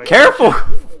boat real quick. Careful!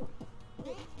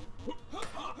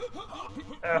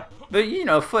 Uh, But, you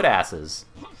know, foot asses.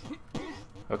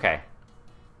 Okay.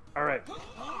 all right.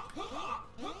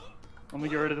 Let me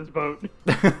get rid of this boat.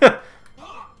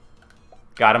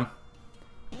 Got him.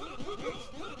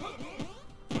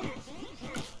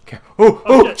 Okay. Oh,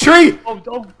 oh, shit. tree!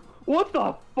 Oh, what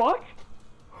the fuck?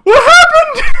 What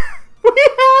happened? We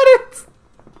had it!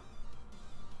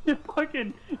 You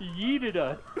fucking yeeted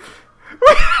us.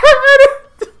 We had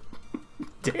it!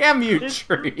 Damn you,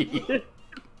 tree. It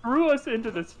threw us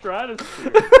into the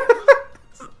stratosphere.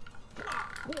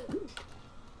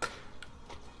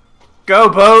 Go,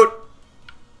 boat!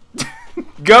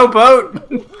 Go, boat!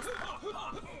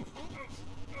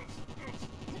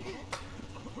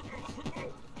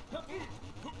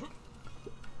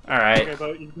 Alright. Okay,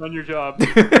 boat, you've done your job.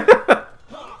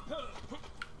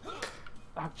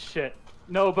 Oh shit!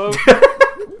 No boat.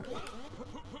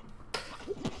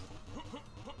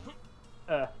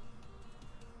 uh.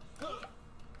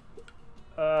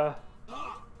 Uh.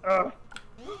 Uh.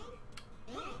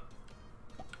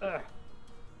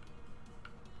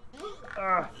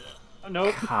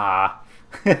 Nope. Ah.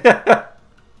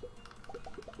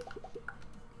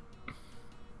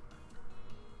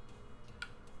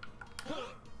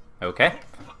 Okay.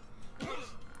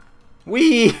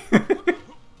 Wee!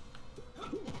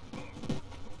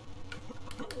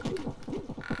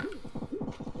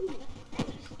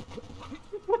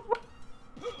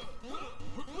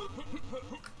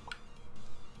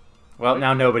 Well,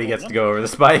 now nobody gets to go over the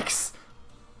spikes.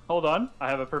 Hold on, I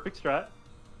have a perfect strat.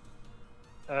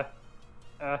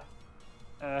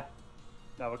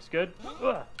 That looks good.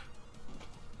 Ugh.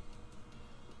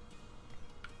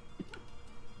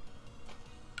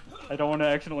 I don't want to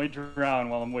accidentally drown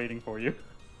while I'm waiting for you.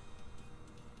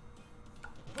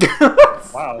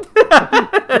 Wow.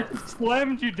 It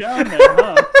slammed you down there,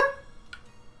 huh?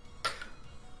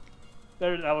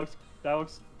 There, that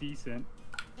looks decent.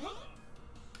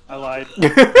 I lied.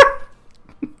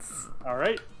 All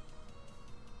right.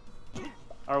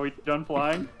 Are we done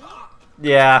flying?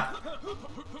 Yeah.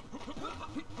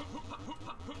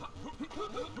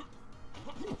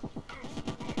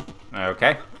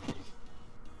 Okay.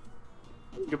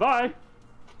 Goodbye.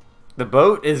 The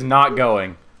boat is not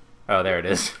going. Oh, there it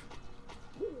is.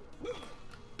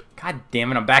 God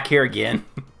damn it, I'm back here again.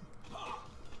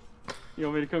 You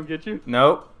want me to come get you?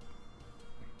 Nope.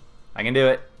 I can do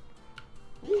it.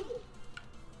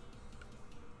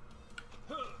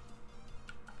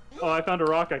 Oh, I found a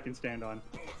rock I can stand on.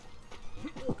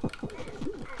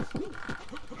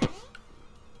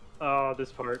 Oh,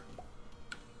 this part.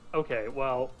 Okay,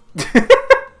 well.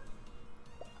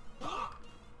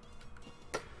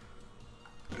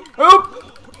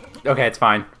 Oop! Okay, it's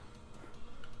fine.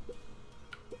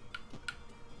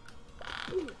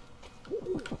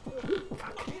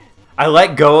 I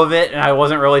let go of it, and I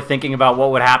wasn't really thinking about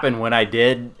what would happen when I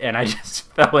did, and I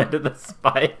just fell into the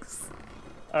spikes.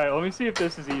 Alright, let me see if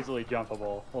this is easily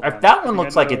jumpable. Hold on. That one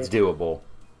looks like it's doable.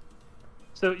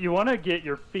 So you want to get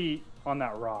your feet on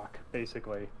that rock,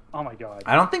 basically. Oh my god.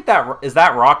 I don't think that... Is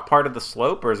that rock part of the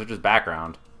slope, or is it just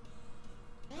background?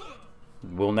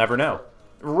 We'll never know.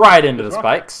 Right into the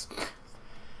spikes.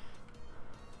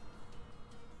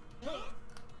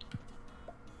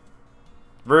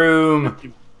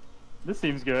 Vroom. This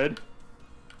seems good.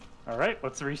 Alright,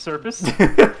 let's resurface.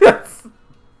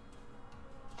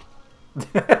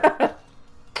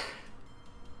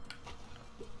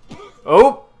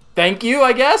 Oh, thank you,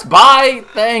 I guess. Bye.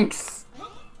 Thanks.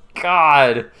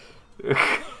 God.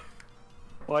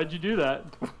 Why'd you do that?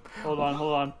 Hold on,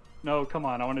 hold on. No, come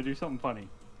on. I want to do something funny.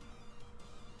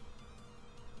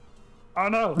 Oh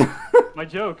no! My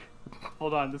joke.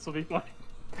 Hold on, this will be funny.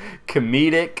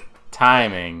 Comedic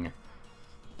timing.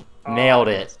 Nailed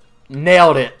it.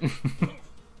 Nailed it.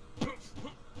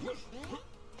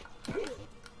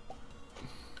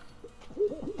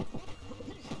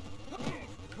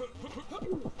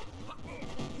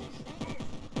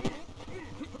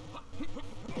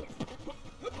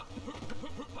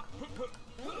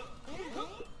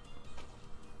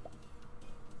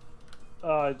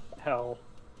 Hell.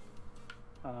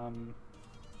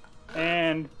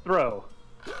 And throw.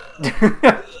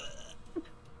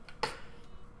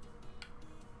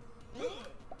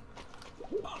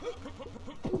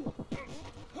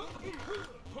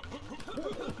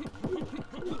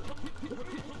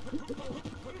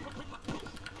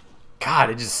 God,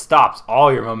 it just stops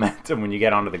all your momentum when you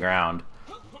get onto the ground.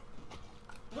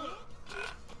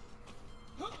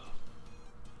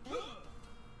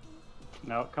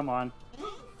 No, come on.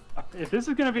 If this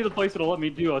is gonna be the place that'll let me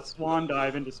do a swan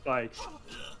dive into spikes.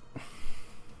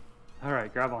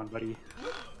 Alright, grab on, buddy.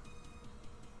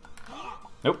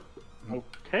 Nope.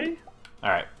 Okay.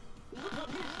 Alright.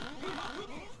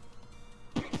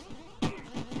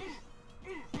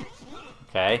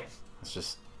 Okay. Let's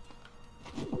just...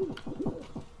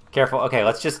 Careful. Okay,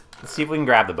 let's see if we can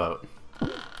grab the boat.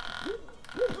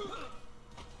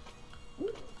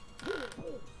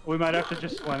 We might have to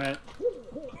just swim it.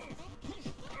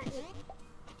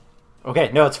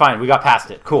 Okay, no, it's fine. We got past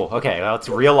it. Cool. Okay, well, let's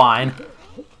realign.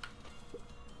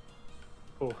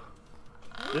 Ooh.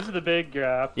 This is the big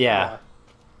gap. Yeah.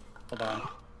 Hold on.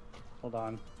 Hold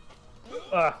on.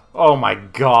 Oh my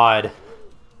god.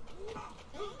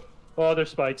 Oh, there's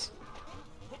spikes.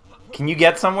 Can you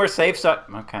get somewhere safe? So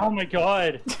okay. Oh my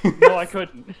god. No, I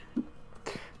couldn't.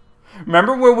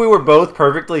 Remember where we were both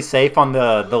perfectly safe on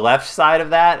the left side of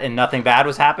that and nothing bad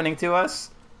was happening to us?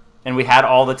 And we had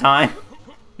all the time?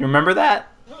 You remember that?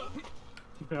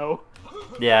 No.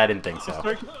 Yeah, I didn't think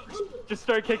so. Just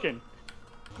start kicking.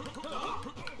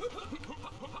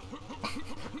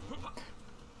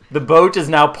 The boat is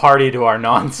now party to our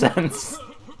nonsense.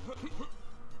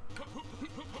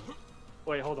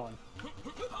 Wait, hold on.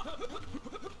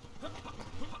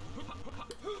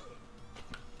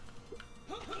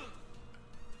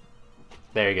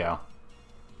 There you go.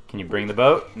 Can you bring the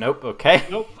boat? Nope. Okay.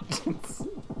 Nope.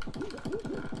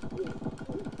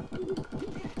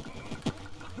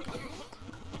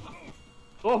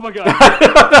 Oh my god.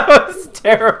 That was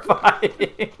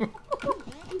terrifying.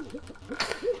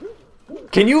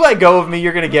 Can you let go of me?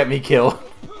 You're gonna get me killed.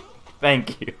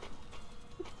 Thank you.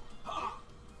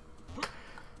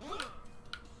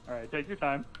 Alright, take your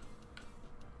time.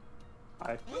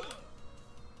 Hi.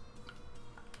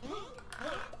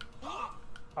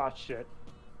 Ah, shit.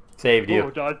 Saved you.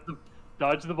 Ooh,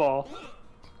 dodge the ball.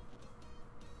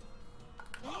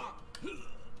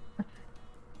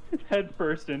 Head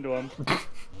first into him.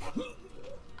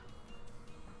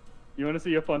 You want to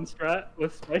see a fun strat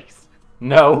with spikes?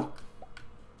 No.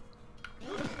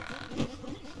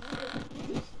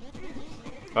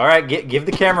 Alright, give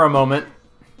the camera a moment.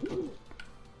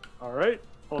 Alright,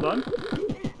 hold on.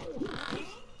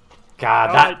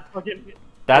 God,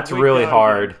 that's really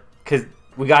hard. Because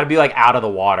we gotta be, like, out of the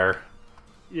water.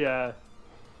 Yeah.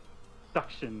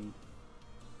 Suction.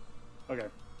 Okay.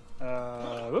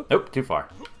 Nope, too far.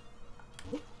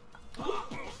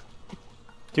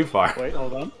 Too far. Wait,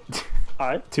 hold on.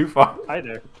 Hi. Too far. Hi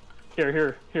there.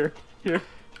 Here.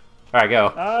 Alright,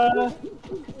 go.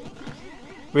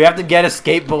 We have to get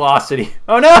escape velocity.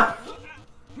 Oh no!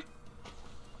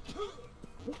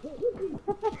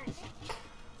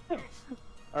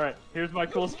 Alright, here's my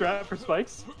cool strat for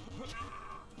spikes.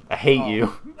 I hate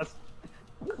you. That's...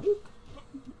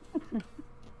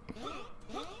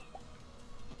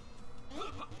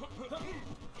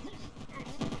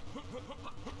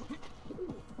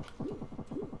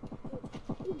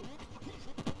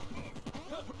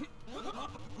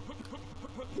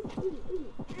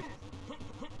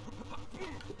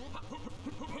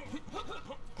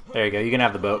 There you go. You can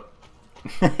have the boat.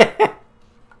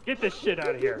 Get this shit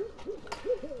out of here.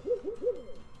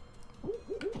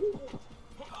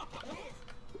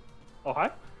 Oh,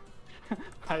 hi.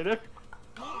 Hi there.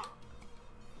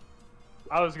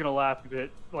 I was gonna laugh if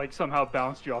it, like, somehow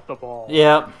bounced you off the ball.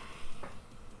 Yep.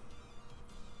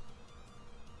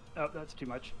 Oh, that's too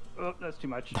much. Oh, that's too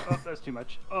much. Oh, that's too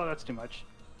much. Oh, that's too much.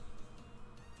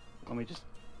 Let me just...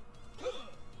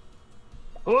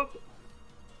 Oh!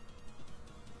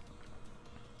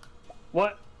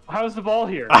 What? How's the ball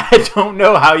here? I don't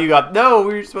know how you got... No,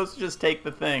 we were supposed to just take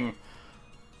the thing.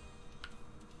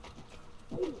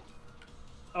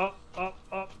 Up, up,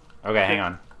 up. Okay, hang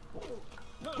on.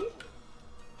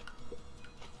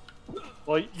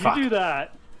 Well, you Fuck. do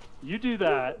that. You do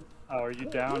that. Oh, are you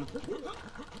down?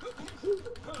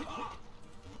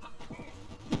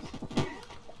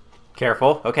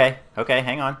 Careful. Okay. Okay,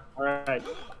 hang on. All right.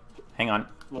 Hang on.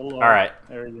 All right.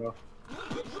 There you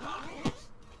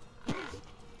go.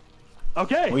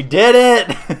 Okay. We did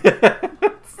it!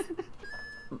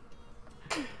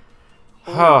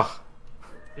 Oh.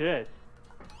 Good.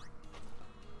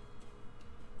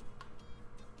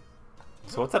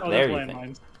 So what's up Oh, there, there's you think?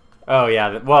 landmines. Oh,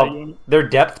 yeah. Well, they're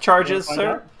depth charges, find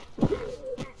sir? out?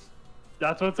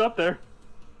 That's what's up there.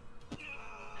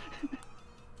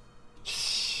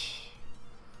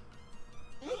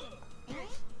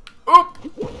 Oop!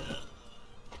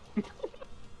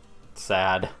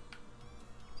 Sad.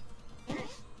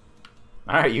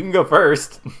 Alright, you can go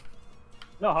first.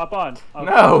 No, hop on.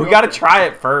 No, we gotta try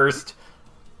it first.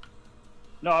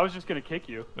 No, I was just gonna kick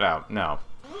you. No, no.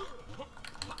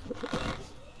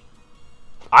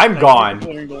 I'm gone.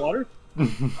 Clearing the water.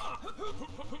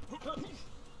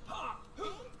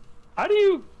 How do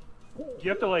you? Do you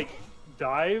have to like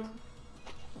dive?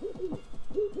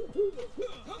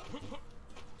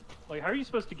 Like, how are you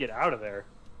supposed to get out of there?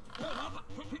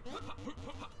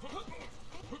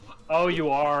 Oh, you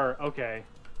are. Okay.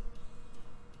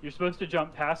 You're supposed to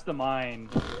jump past the mine.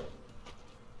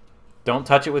 Don't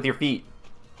touch it with your feet.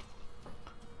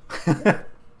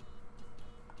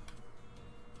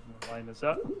 Line this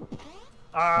up.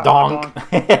 Ah, Donk.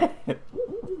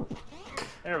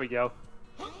 There we go.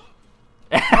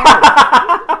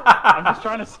 I'm just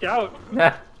trying to scout.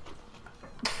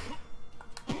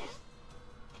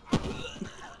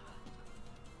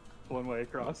 One way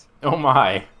across. Oh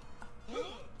my.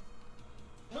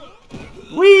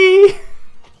 Whee!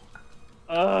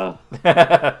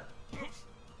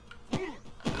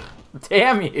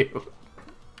 Damn you.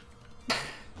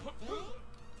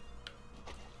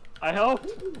 I helped.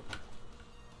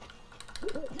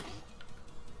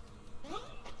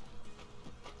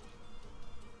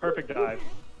 Perfect dive.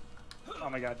 Oh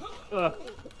my god.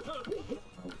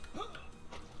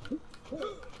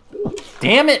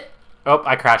 Damn it! Oh,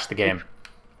 I crashed the game.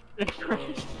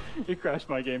 It crashed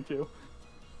my game too.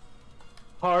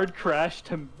 Hard crash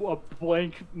to a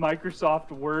blank Microsoft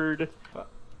Word.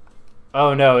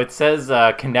 Oh no, it says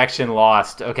connection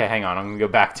lost. Okay, hang on. I'm gonna go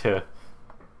back to...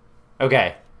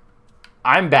 Okay.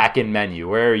 I'm back in menu.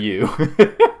 Where are you?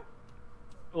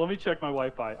 Let me check my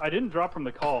Wi-Fi. I didn't drop from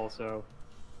the call, so...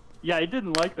 Yeah, it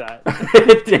didn't like that.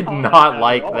 It did not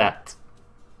like that.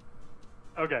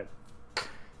 Okay.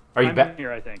 Are you I'm back?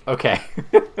 here, I think. Okay.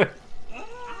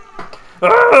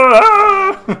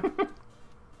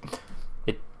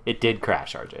 It did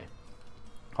crash, RJ.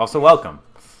 Also, welcome.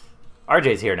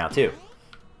 RJ's here now, too.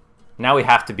 Now we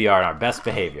have to be on our best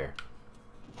behavior.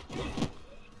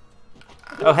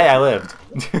 Oh, hey, I lived.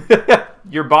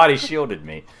 Your body shielded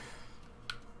me.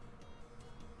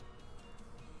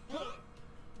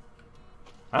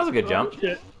 That was a good jump.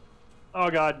 Shit. Oh,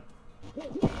 God.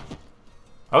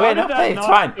 Okay, no, did that hey, it's not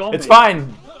fine. kill It's me?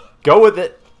 fine. Go with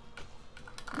it.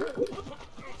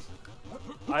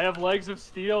 I have legs of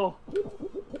steel.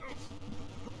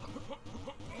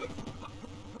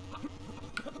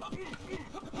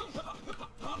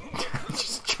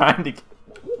 Just trying to...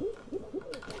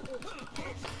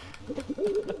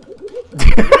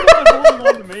 You're holding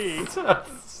on to me. So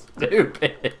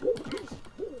stupid.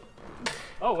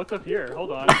 Oh, what's up here?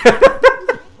 Hold on.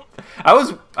 I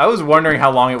was wondering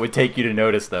how long it would take you to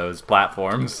notice those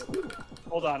platforms.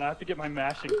 Hold on, I have to get my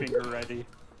mashing finger ready.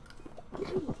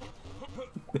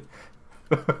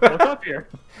 What's up here?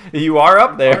 You are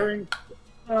up there. Firing.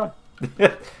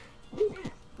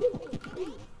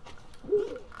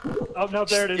 Oh, no,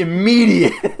 there it is.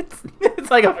 Immediate.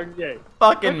 It's like a Okay.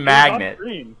 fucking It's magnet. on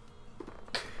screen.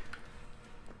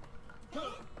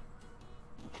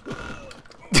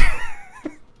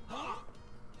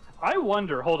 I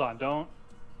wonder, hold on, don't.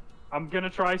 I'm gonna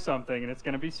try something and it's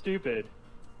gonna be stupid.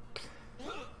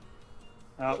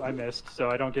 Oh, I missed, so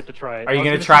I don't get to try it. Are you I was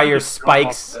gonna see try if your you could jump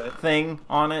off spikes of it. thing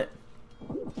on it?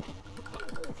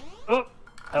 Oh,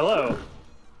 hello.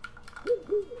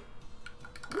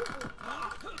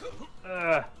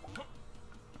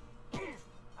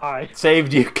 Hi.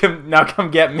 Saved you. Now come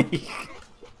get me.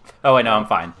 Oh wait, no, I'm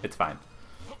fine. It's fine.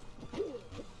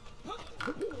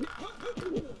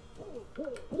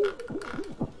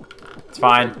 It's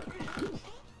fine.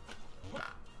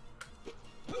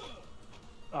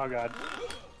 Oh god.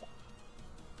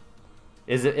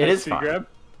 Is it? It Nice is speed fine. grab.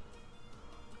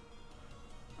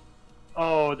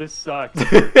 Oh, this sucks.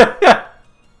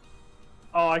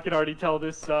 Oh, I can already tell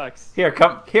this sucks. Here,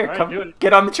 come. Here, All right, come. do it.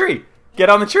 Get on the tree. Get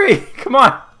on the tree. Come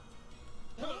on.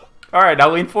 All right,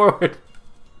 now lean forward.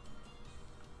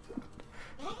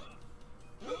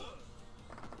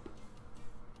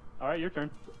 All right, your turn.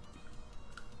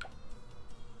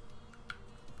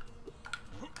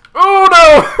 Oh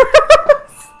no!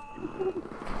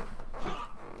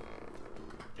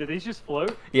 Did these just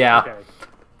float? Yeah. Okay.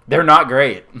 They're not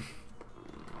great.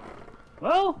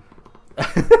 Well.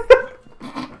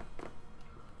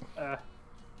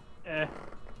 Yeah.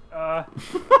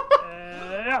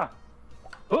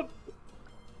 Oop.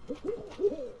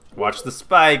 Watch the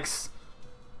spikes.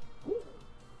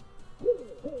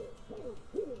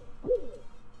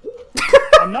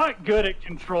 I'm not good at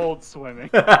controlled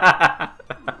swimming. All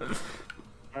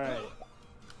right.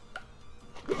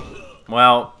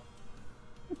 Well.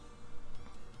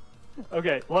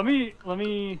 Okay, let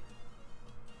me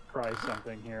try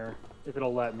something here, if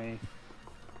it'll let me.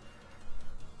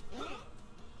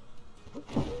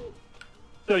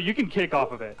 So you can kick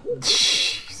off of it.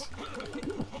 Jeez.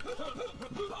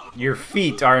 Your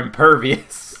feet are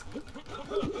impervious.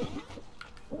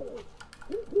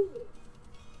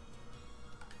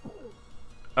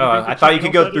 Oh, I thought you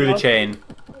could go through the chain.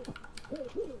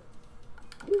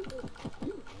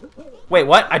 Wait,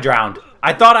 what? I drowned.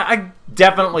 I thought I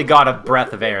definitely got a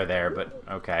breath of air there, but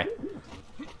okay.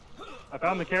 I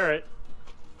found the carrot.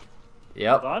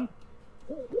 Yep. Hold on.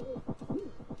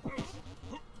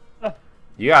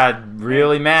 You gotta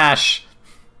really mash.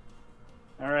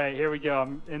 All right, here we go.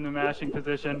 I'm in the mashing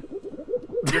position.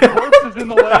 Your corpse is in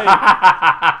the way.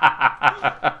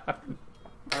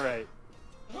 All right.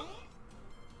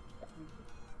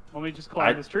 Want me to just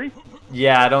climb this tree?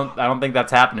 Yeah, I don't think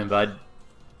that's happening, bud.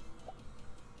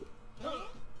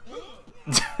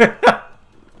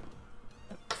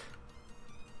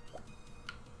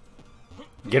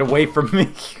 Get away from me.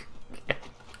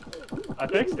 I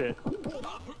fixed it.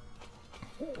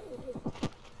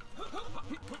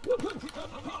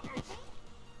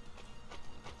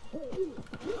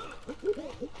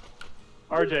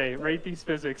 RJ, rate these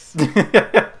physics.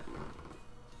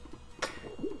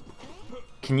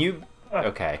 Can you...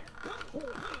 Okay.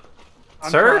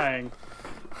 I'm Sir? trying.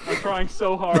 I'm trying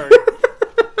so hard.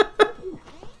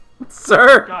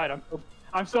 Sir! God,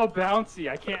 I'm so bouncy.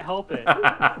 I can't help it.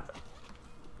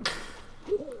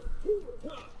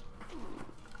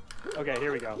 Okay,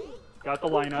 here we go. Got the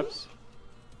lineups.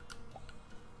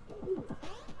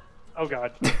 Oh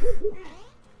God.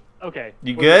 Okay.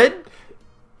 You good?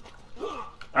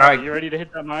 Alright. You ready to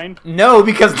hit that mine? No,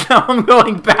 because now I'm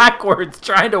going backwards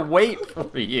trying to wait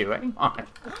for you. Hang on.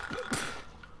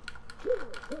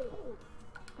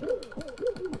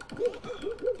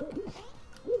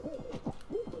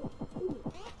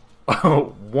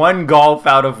 Oh, one golf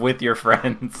out of with your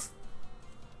friends.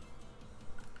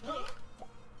 Oh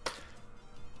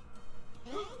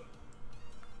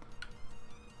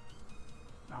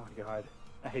my God.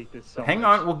 I hate this so Hang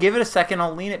much. on, we'll give it a second.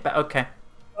 I'll lean it back. Okay.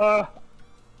 All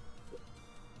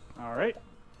right.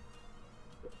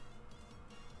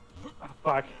 Oh,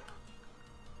 fuck.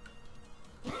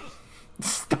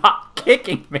 Stop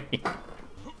kicking me.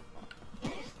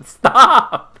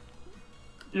 Stop.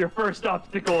 Your first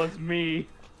obstacle is me.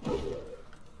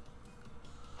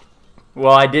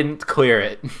 Well, I didn't clear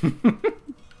it.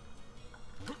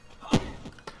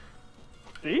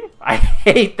 See? I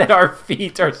hate that our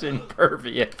feet are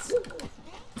impervious.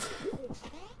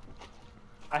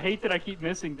 I hate that I keep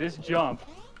missing this jump.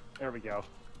 There we go.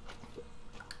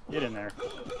 Get in there.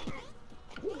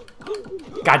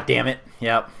 God damn it.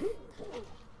 Yep.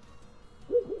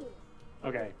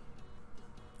 Okay.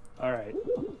 All right.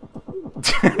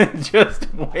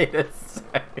 Just wait a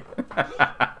second.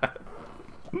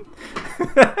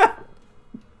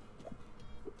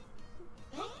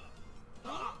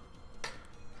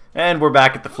 And we're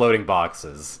back at the floating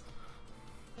boxes.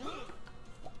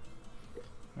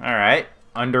 Alright.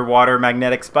 Underwater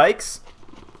magnetic spikes.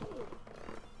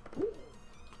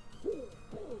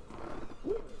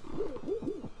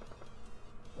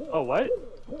 Oh, what?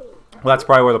 Well, that's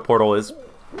probably where the portal is.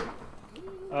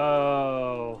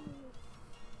 Oh.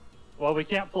 Well, we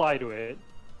can't fly to it.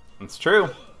 It's true.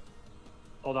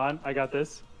 Hold on, I got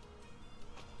this.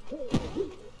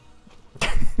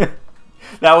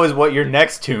 That was what your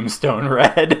next tombstone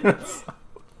read.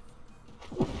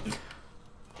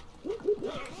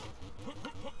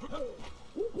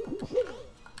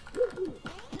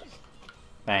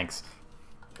 Thanks.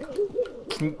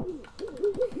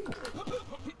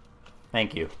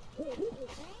 Thank you.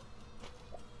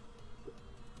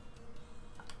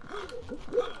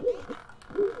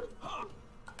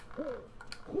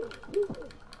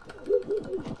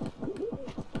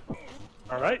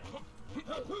 Alright.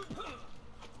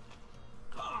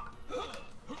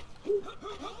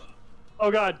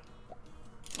 Oh god.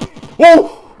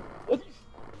 Whoa!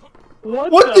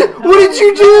 What did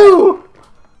you do?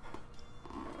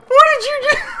 What did you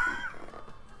do?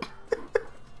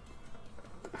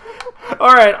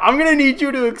 Alright, I'm gonna need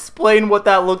you to explain what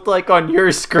that looked like on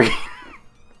your screen.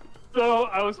 So,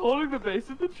 I was holding the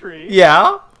base of the tree.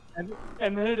 Yeah? And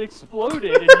then it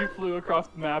exploded and you flew across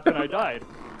the map and I died.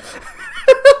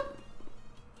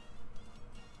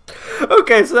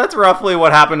 Okay, so that's roughly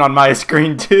what happened on my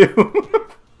screen too.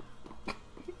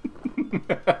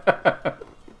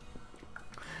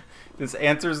 This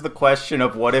answers the question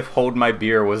of what if Hold My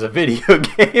Beer was a video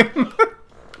game.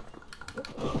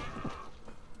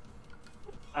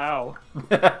 Ow.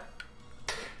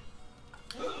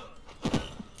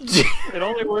 It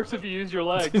only works if you use your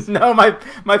legs. No,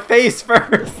 my face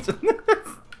first.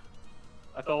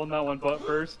 I fell on that one butt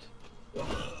first.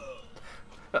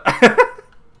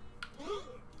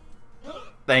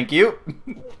 Thank you.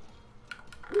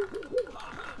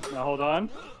 Now hold on.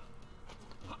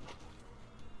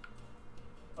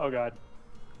 Oh god.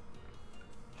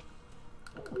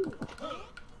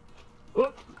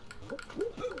 Whoop.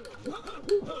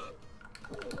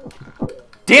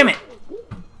 Damn it!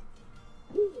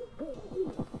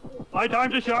 My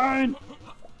time to shine!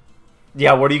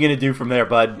 Yeah, what are you gonna do from there,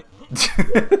 bud?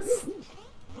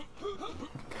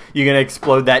 You gonna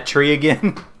explode that tree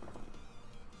again?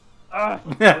 I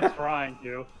was trying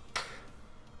to.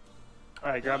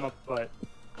 Alright, grab my butt.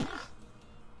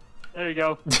 There you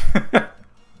go.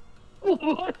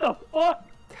 What the fuck?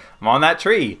 I'm on that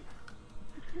tree.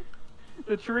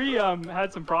 The tree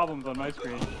had some problems on my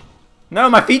screen. No,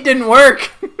 my feet didn't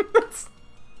work.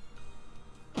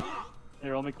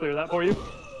 Here, let me clear that for you.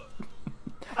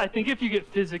 I think if you get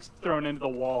physics thrown into the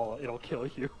wall, it'll kill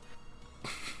you.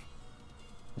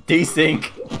 Desync.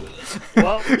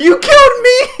 Well, you killed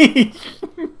me!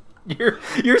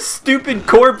 Your stupid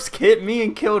corpse hit me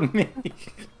and killed me.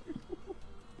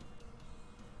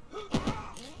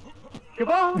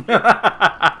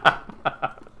 Goodbye!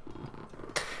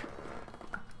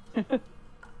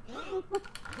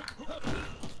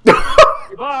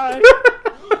 Goodbye!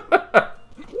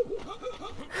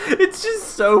 It's just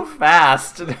so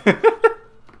fast.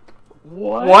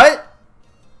 What? What?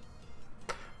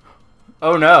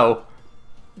 Oh no.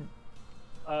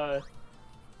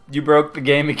 You broke the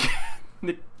game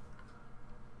again.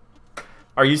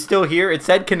 Are you still here? It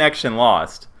said connection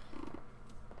lost.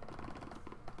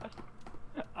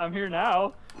 I'm here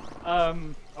now. I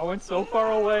went so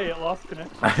far away, it lost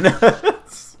connection. I know.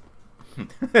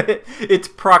 It's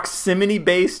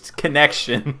proximity-based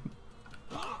connection.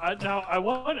 Now, I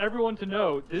want everyone to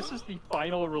know, this is the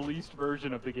final released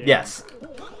version of the game. Yes.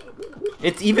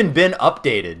 It's even been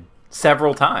updated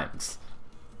several times.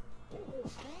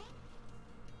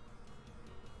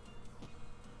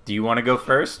 Do you want to go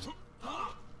first?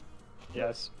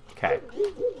 Yes. Okay.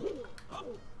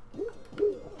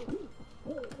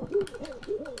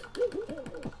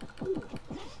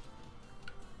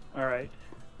 Alright.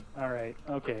 Alright.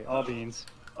 Okay, all beans.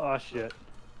 Oh shit.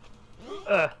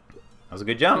 That was a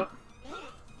good jump.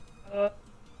 I'm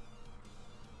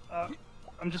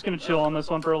just gonna chill on this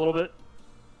one for a little bit.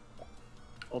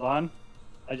 Hold on.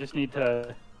 I just need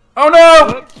to... Oh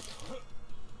no!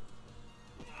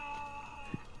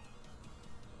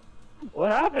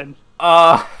 What happened?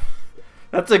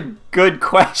 That's a good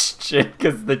question,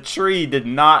 because the tree did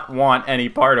not want any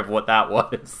part of what that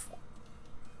was.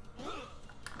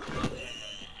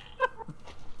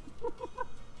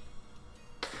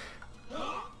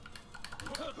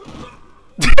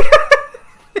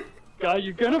 God,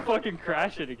 you're gonna fucking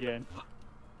crash it again.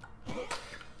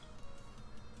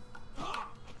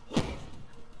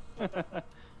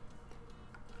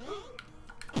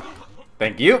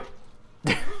 Thank you.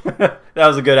 That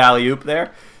was a good alley-oop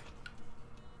there.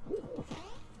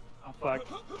 Oh, fuck.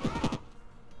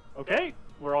 Okay,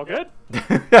 we're all good?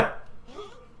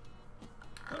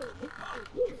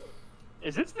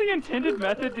 Is this the intended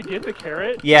method to get the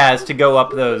carrot? Yeah, it's to go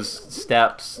up those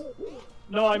steps.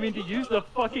 No, I mean to use the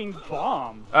fucking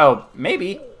bomb. Oh,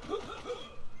 maybe. Oh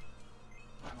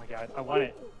my god, I want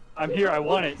it. I'm here, I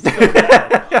want it so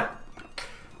bad.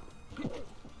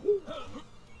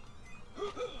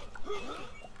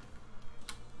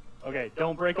 Okay,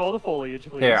 don't break all the foliage,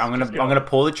 please. Here, I'm gonna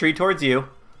pull the tree towards you.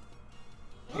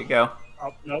 Here you go.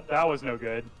 Oh, nope, that was no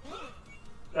good.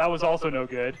 That was also no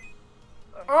good.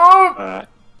 Oh!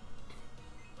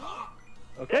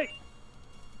 Okay.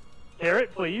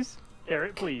 Carrot, please.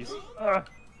 Carrot, please.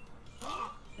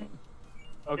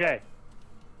 Okay.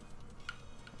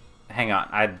 Hang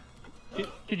on,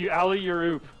 Can you alley your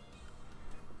oop?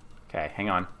 Okay, hang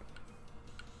on.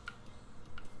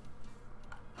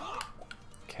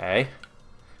 Okay.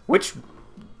 Which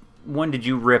one did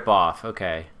you rip off?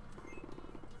 Okay.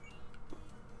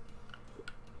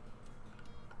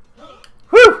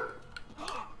 Whew!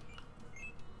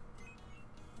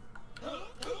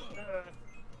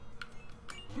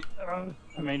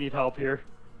 I may need help here.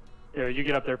 Here, you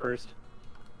get up there first.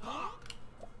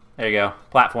 There you go.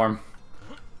 Platform.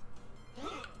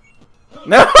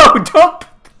 No! Don't!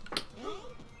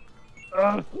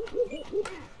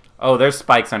 Oh, there's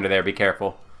spikes under there. Be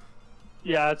careful.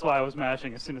 Yeah, that's why I was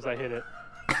mashing as soon as I hit it.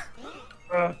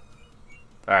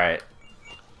 Alright.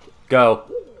 Go.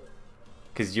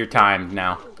 Because you're timed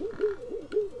now.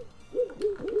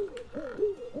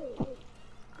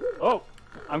 Oh,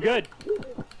 I'm good.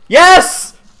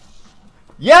 Yes!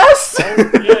 Yes! Oh,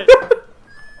 shit.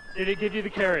 Did it give you the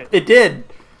carrot? It did.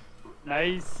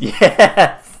 Nice.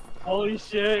 Yes! Holy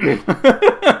shit.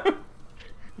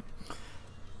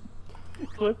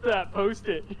 Clip that, post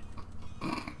it.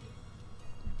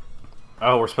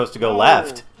 Oh, we're supposed to go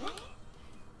left.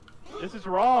 This is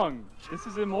wrong. This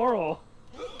is immoral.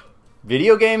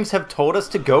 Video games have told us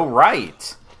to go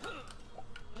right.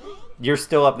 You're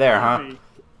still up there, huh?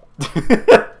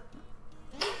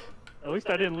 At least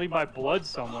I didn't leave my blood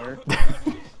somewhere.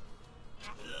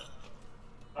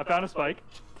 I found a spike.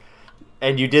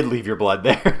 And you did leave your blood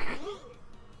there.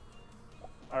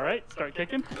 Alright, start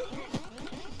kicking.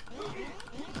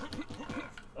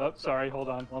 Oh, sorry, hold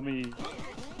on. Let me...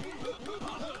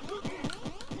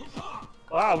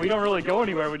 Wow, we don't really go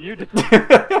anywhere when you do.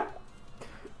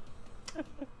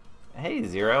 Hey,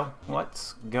 Zero.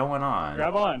 What's going on?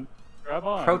 Grab on. Grab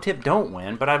on. Pro tip, don't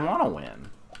win, but I want to win.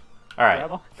 Alright.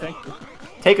 Grab on. Thank you.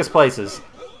 Take us places.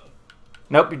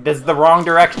 Nope, this is the wrong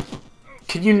direction.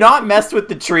 Can you not mess with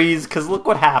the trees? Because look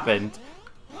what happened.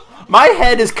 My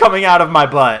head is coming out of my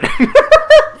butt.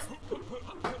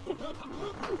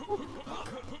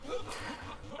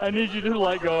 I need you to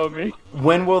let go of me.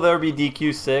 When will there be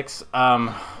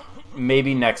DQ6?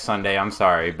 Maybe next Sunday. I'm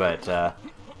sorry, but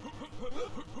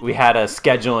we had a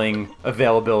scheduling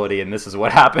availability, and this is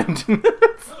what happened.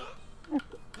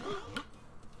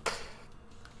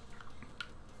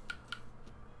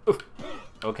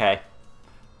 Okay.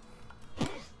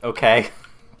 Okay.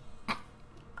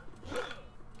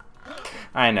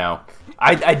 I know.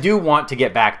 I do want to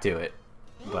get back to it,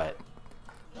 but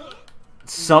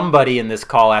somebody in this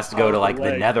call has to go to, like,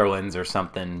 the Netherlands or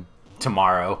something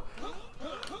tomorrow.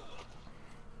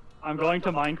 I'm going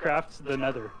to Minecraft the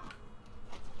Nether.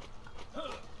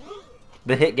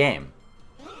 The hit game.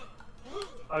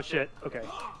 Oh shit, okay.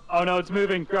 Oh no, it's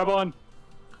moving, grab on.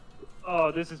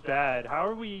 Oh, this is bad. How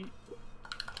are we...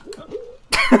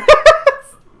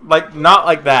 Like, not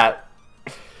like that.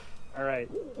 Alright,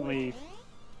 leave.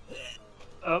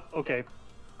 Oh, okay.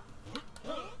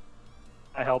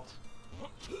 I helped.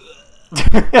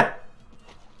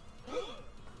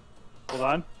 Hold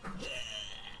on.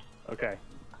 Okay.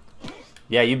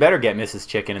 Yeah, you better get Mrs.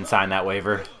 Chicken and sign that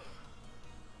waiver.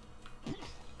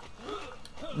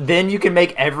 Then you can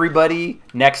make everybody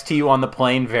next to you on the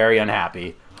plane very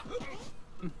unhappy.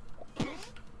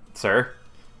 Sir?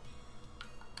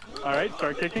 Alright,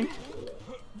 start kicking.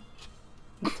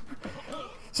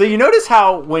 So you notice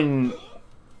how when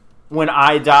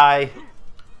I die,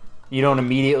 you don't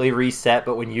immediately reset,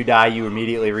 but when you die, you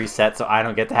immediately reset, so I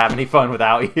don't get to have any fun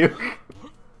without you.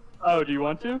 Oh, do you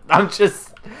want to? I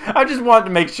just wanted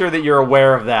to make sure that you're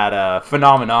aware of that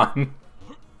phenomenon.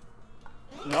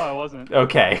 No, I wasn't.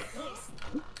 Okay.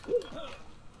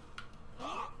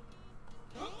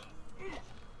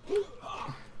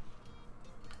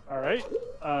 Alright.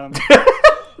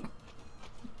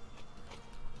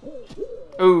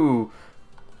 Ooh.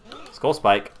 Skull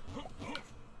spike.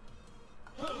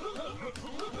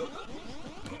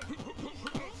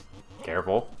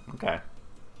 Careful. Okay.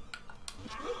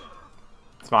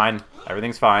 It's fine.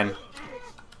 Everything's fine.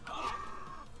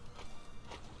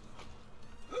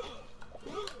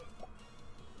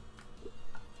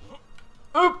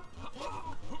 Oop!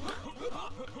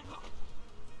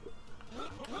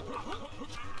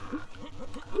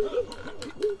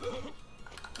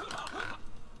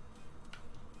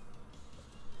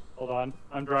 Hold on,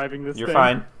 I'm driving this You're thing.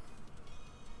 fine.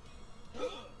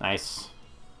 Nice.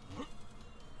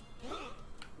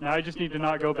 Now I just need to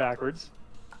not go backwards.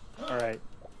 Alright.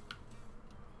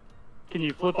 Can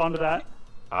you flip onto that?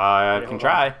 I Okay, can hold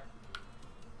try.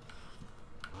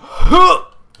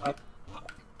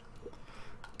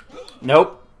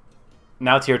 Nope.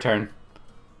 Now it's your turn.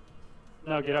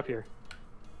 No, get up here.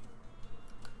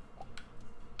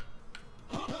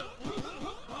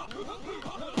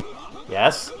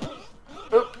 Yes.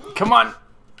 Oh, come on.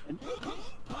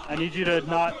 I need you to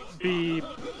not be...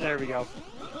 There we go.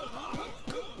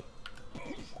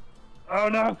 Oh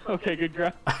no! Okay, good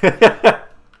grab.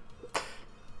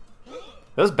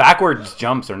 Those backwards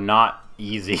jumps are not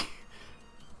easy.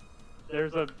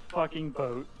 There's a fucking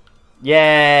boat.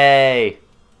 Yay!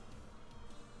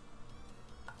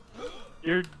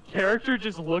 Your character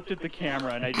just looked at the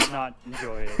camera and I did not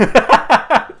enjoy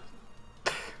it.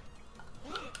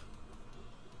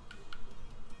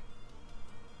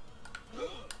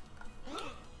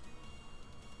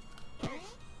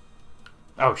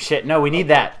 Oh shit, no, we need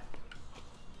that.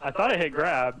 I thought I hit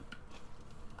grab.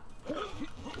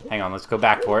 Hang on, let's go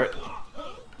back for it.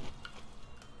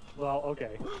 Well,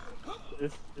 okay.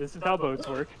 This is how boats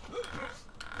work.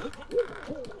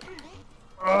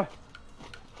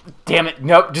 Damn it,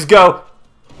 nope, just go.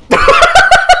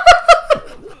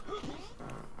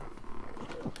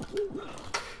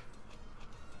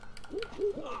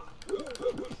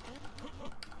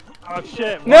 Oh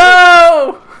shit.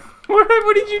 No!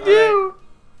 What did you do?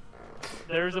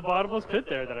 There's a bottomless pit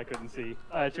there that I couldn't see.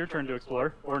 It's your turn to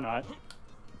explore, or not.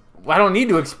 I don't need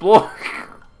to explore.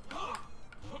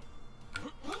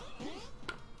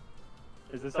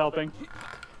 Is this helping?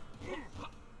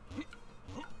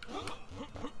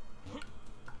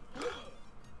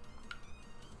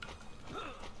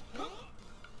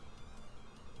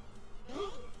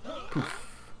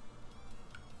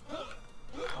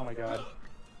 Oh my god.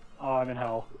 Oh, I'm in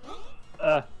hell.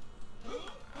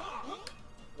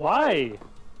 Why?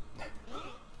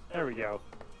 There we go.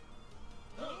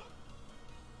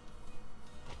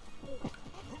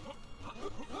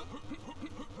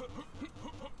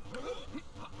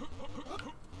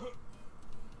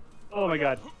 Oh my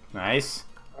god. Nice.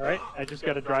 Alright, I just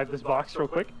gotta drive this box real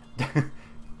quick.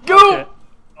 Go!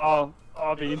 Oh,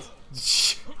 beans.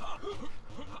 Shh.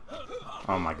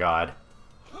 Oh my god.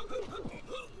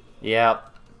 Yep.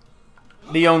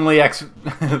 The only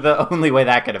the only way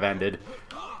that could have ended.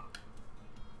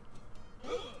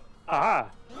 Aha!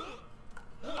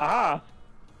 Aha!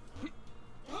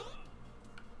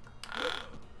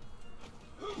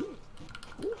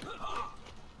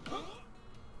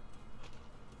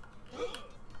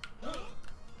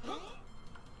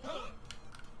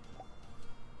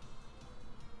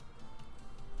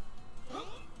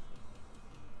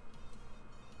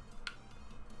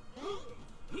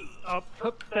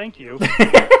 Oh, thank you.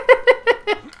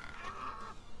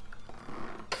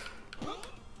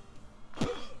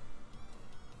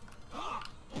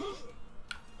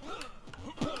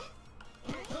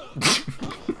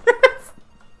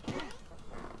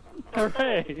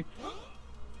 Hooray!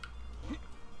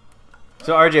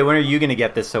 So RJ, when are you gonna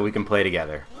get this so we can play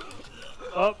together?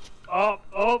 Oh!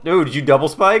 Dude, did you double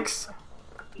spikes?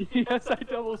 Yes, I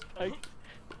double spiked.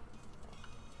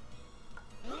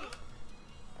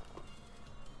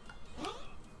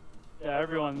 Yeah,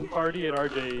 everyone, party at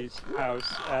RJ's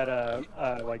house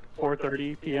at like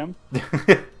 4:30 p.m.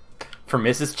 For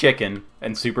Mrs. Chicken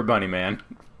and Super Bunny Man.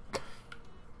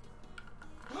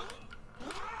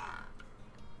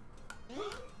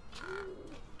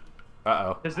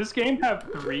 Uh-oh. Does this game have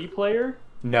 3-player?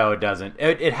 No, it doesn't.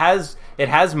 It has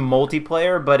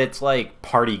multiplayer, but it's like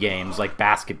party games, like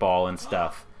basketball and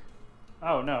stuff.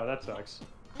 Oh no, that sucks.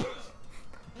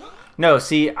 No,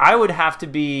 see, I would have to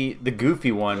be the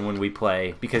goofy one when we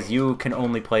play, because you can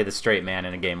only play the straight man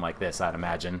in a game like this, I'd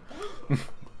imagine.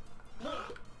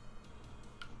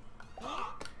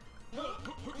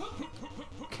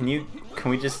 Can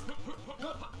we just...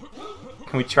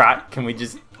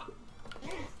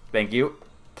 Thank you.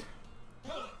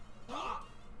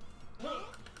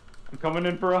 I'm coming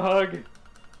in for a hug.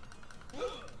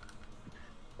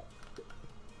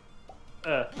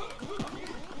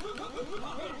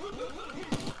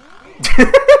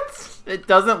 It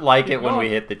doesn't like Keep it when going.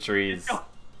 we hit the trees.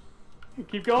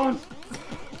 Keep going.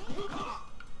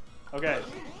 Okay.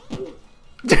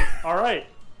 Alright.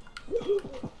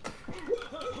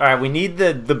 Alright, we need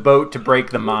the boat to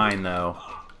break the mine, though.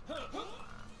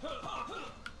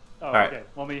 Oh, Alright. okay.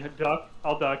 Want me to duck?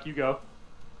 I'll duck. You go.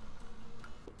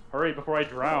 Hurry before I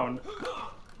drown.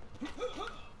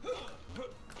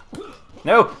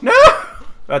 No! No!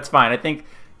 That's fine. I think...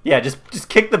 Yeah, just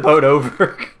kick the boat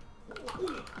over.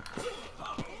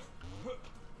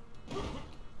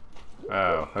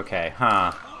 Oh, okay.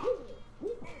 Huh.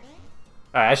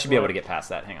 Alright, I should be able to get past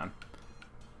that. Hang on.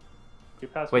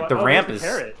 Get past Wait, what? the Oh, ramp there's is... a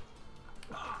carrot.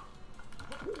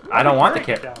 I don't want the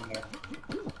carrot carrot. down there.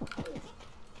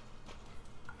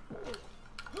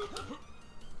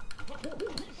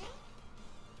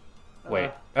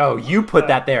 Wait. Oh, you put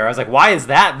that there. I was like, why is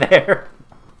that there?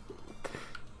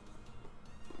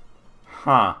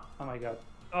 Huh. Oh my god.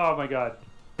 Oh my god.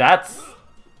 That's...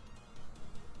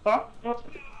 Oh. Oh.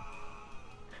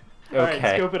 Okay.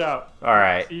 Alright, scope it out.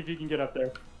 Alright. See if you can get up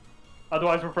there.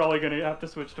 Otherwise, we're probably gonna have to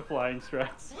switch to flying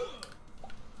strats.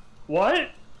 What?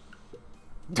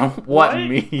 Don't What?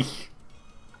 me.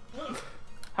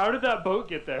 How did that boat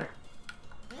get there?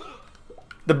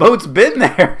 The boat's been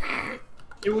there.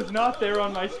 It was not there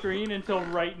on my screen until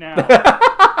right now.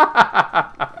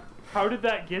 How did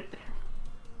that get there?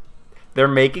 They're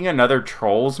making another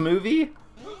Trolls movie?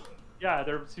 Yeah,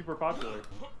 they're super popular.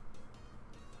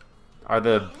 Are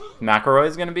the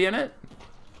McElroys gonna be in it?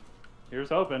 Here's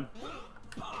hoping.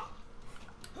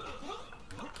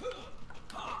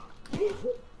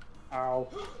 Ow.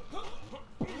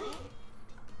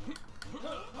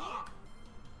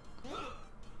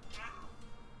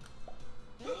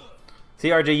 See,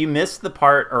 RJ, you missed the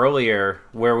part earlier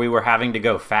where we were having to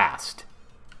go fast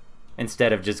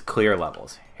instead of just clear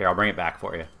levels. Here, I'll bring it back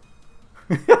for you.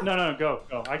 No, go.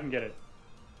 I can get it.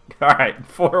 All right,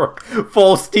 forward,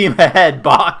 full steam ahead,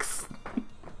 box.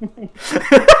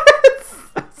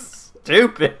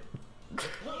 Stupid.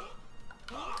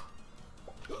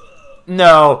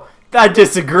 No, I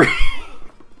disagree.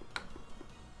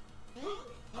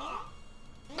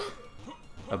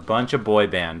 A bunch of boy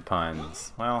band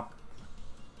puns. Well,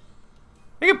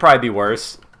 it could probably be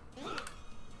worse.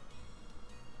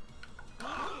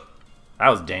 That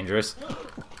was dangerous.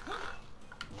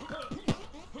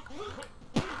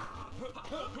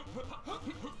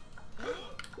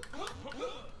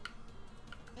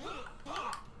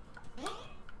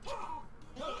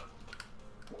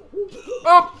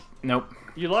 Oh! Nope.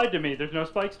 You lied to me. There's no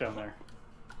spikes down there.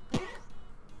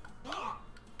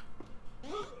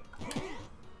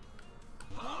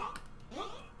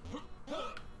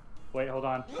 Wait, hold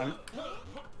on.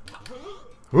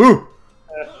 Woo!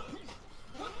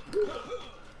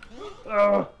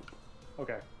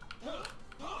 Okay.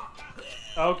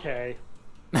 Okay.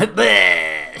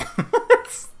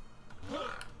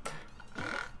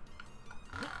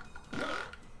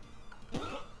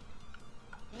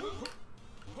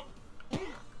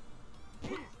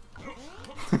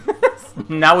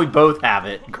 Now we both have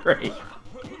it. Great.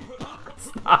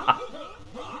 Stop.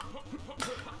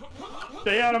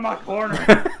 Stay out of my corner.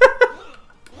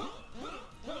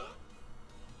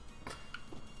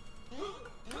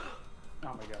 Oh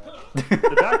my god.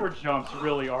 The backward jumps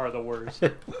really are the worst.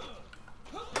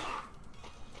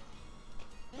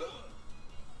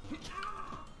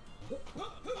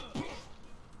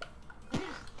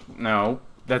 No,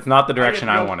 that's not the direction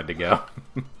I wanted to go.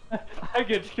 I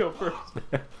get to go first.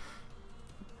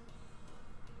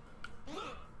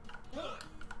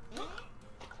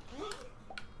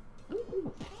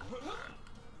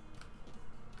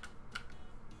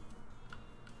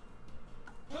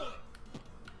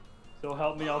 So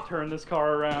help me, I'll turn this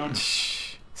car around.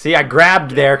 See, I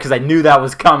grabbed there because I knew that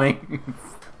was coming.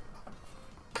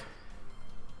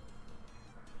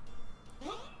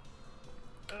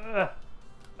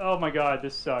 Oh my god,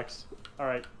 this sucks.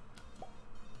 Alright.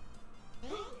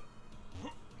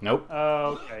 Nope.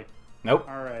 Okay. Nope.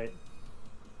 Alright.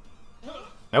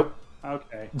 Nope.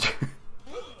 Okay.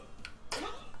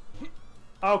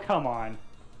 Oh, come on.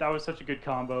 That was such a good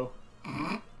combo.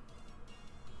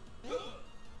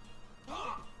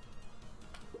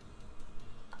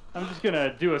 I'm just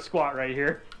gonna do a squat right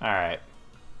here. Alright.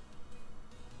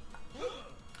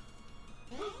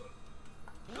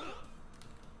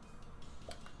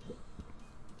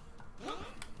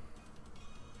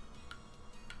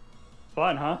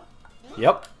 Fun, huh?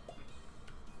 Yep.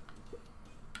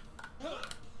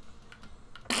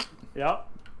 Yep.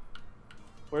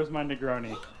 Where's my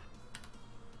Negroni?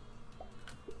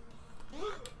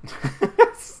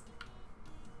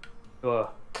 Ugh.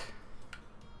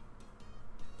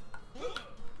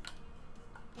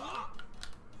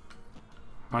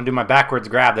 I'm gonna do my backwards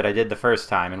grab that I did the first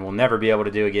time and we'll never be able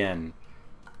to do again.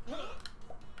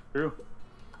 True.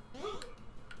 Do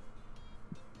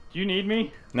you need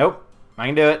me? Nope. I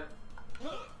can do it.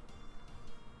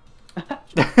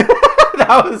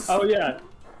 That was... Oh yeah.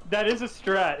 That is a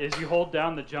strat, is you hold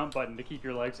down the jump button to keep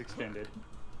your legs extended.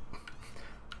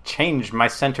 Changed my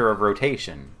center of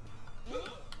rotation.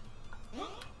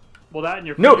 Well, that and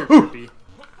your feet No. are trippy.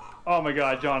 Oh my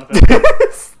god, Jonathan.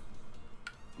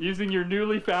 Using your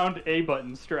newly found A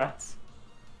button strats.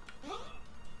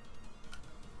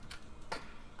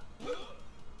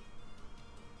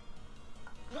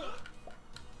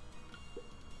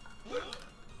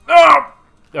 Oh!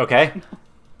 Okay.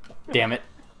 Damn it.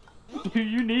 Do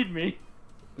you need me?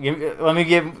 Let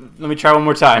me try one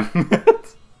more time.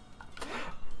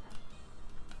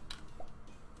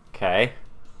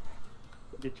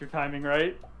 Get your timing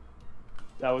right.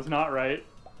 That was not right.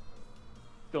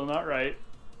 Still not right.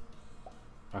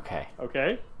 Okay.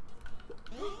 Okay.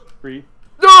 3.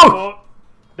 No! Oh,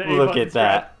 the A Look button at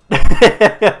spread.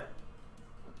 that.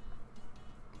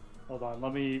 Hold on,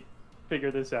 let me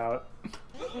figure this out.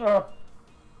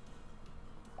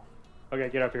 Okay,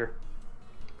 get up here.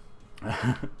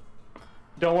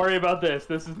 Don't worry about this.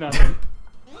 This is nothing.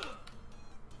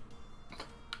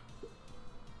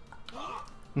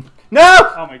 No!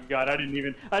 Oh my god, I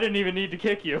didn't even need to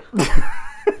kick you.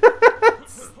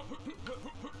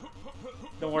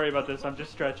 Don't worry about this. I'm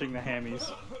just stretching the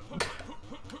hammies.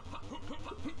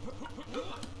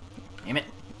 Damn it.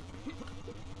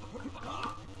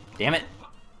 Damn it.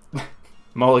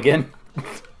 Mulligan.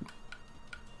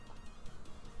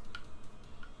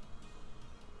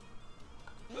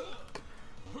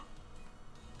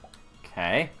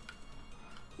 Okay.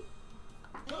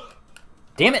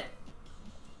 Damn it.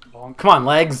 Bonk. Come on,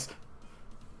 legs.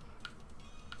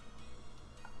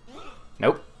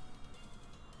 Nope.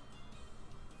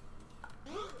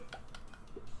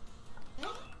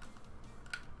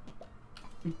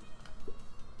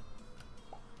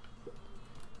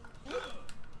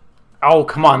 Oh,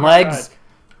 come on, legs.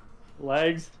 God.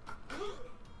 Legs.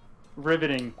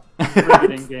 Riveting.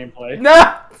 Riveting gameplay.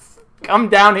 No! Come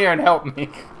down here and help me.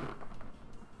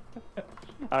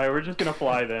 Alright, we're just gonna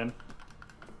fly then.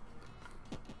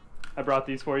 I brought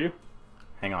these for you.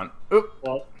 Hang on. Oop.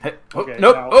 Well, Hey, oh, okay,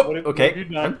 nope. now, Oh, what have okay. you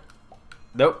done?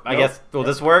 Nope. I Nope. guess. Will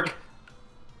this work?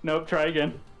 Nope, try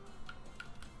again.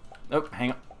 Nope.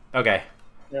 Hang on. Okay.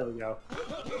 There we go.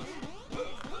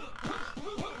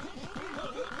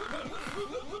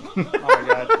 Oh my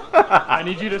god. I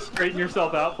need you to straighten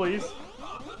yourself out, please.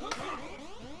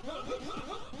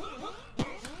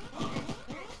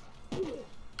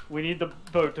 We need the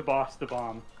boat to boss the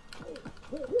bomb.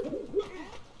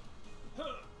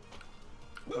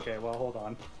 Okay, well, hold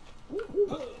on.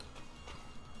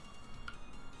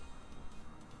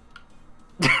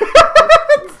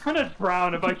 I'm gonna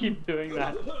drown if I keep doing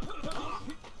that.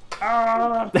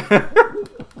 Ah!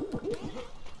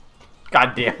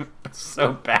 God damn. It's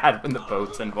so bad when the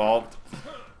boat's involved.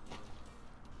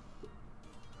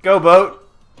 Go, boat.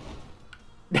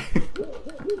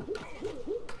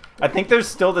 I think there's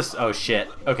still this. Oh, shit.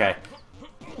 Okay.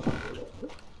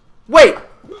 Wait!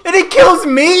 And it kills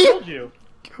me? What killed you?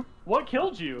 What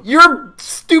killed you? Your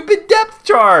stupid depth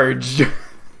charge.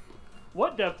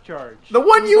 What depth charge? The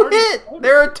one It was you already hit. exploded.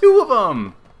 There are 2 of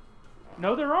them.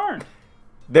 No, there aren't.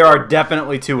 There are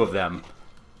definitely 2 of them.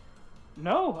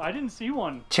 No, I didn't see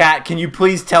one. Chat, can you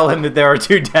please tell him that there are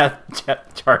 2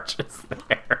 depth charges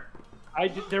there?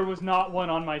 There was not one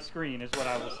on my screen, is what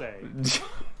I will say.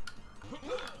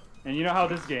 And you know how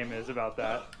this game is about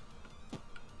that.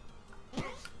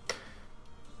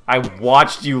 I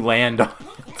watched you land on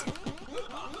it.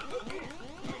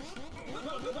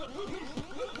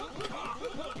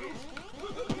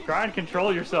 Try and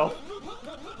control yourself.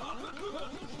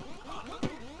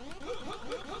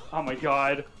 Oh my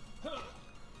god.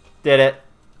 Did it.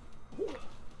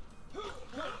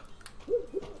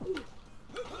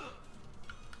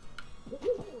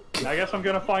 I guess I'm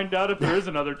gonna find out if there is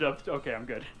another depth. Okay, I'm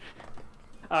good.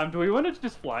 Do we want to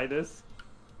just fly this?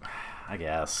 I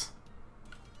guess.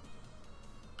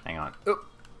 Hang on. Oop.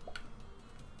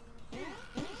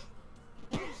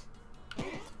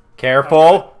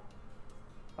 Careful.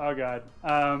 Oh god.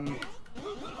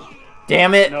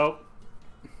 Damn it. Nope.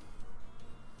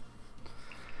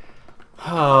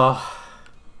 Oh.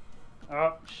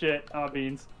 Oh shit. Oh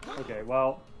beans. Okay,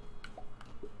 well.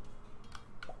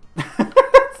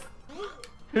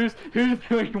 Who's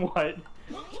doing what?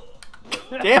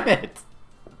 Damn it.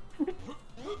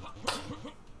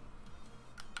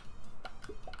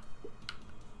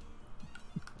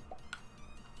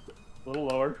 A little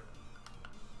lower.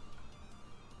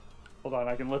 Hold on,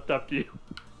 I can lift up to you.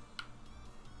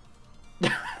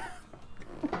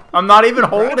 I'm not even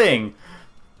holding.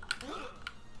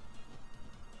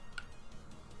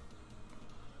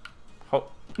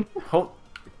 Hold.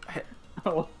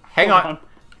 Oh, Hang hold on.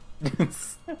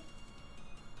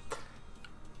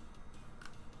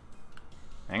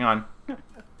 Hang on.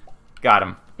 Got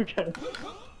him. Okay.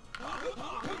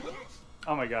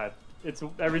 Oh my god.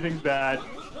 Everything's bad.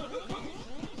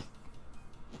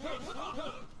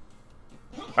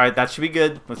 Alright, that should be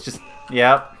good. Let's just...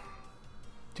 Yep.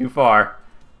 Too far.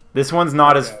 This one's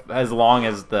not as long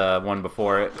as the one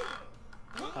before it.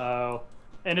 Oh.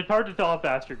 And it's hard to tell how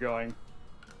fast you're going.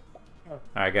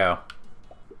 Alright, go.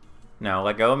 No,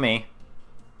 let go of me.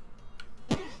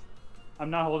 I'm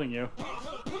not holding you.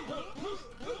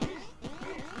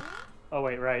 Oh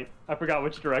wait, right. I forgot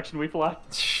which direction we fly.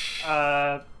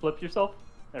 Flip yourself.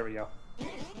 There we go.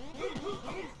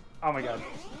 Oh my god.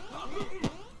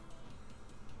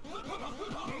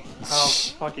 Oh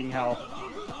fucking hell.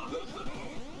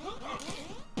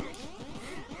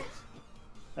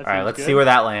 All right, let's see where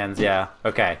that lands. Yeah.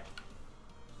 Okay.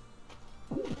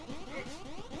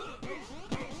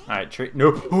 All right, tree.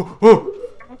 No.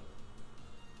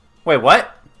 Wait,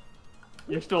 what?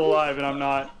 You're still alive and I'm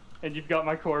not, and you've got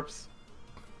my corpse.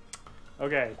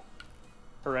 Okay.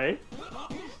 Hooray.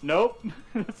 Nope.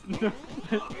 I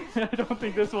don't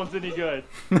think this one's any good.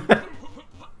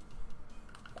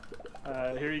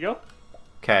 Here you go.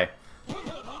 Okay.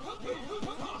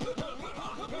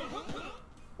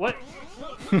 What?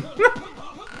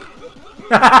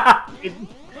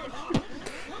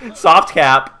 Soft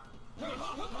cap.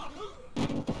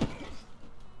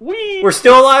 Whee! We're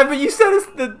still alive, but you sent us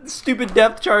the stupid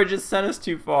depth charges sent us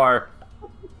too far.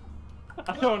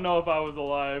 I don't know if I was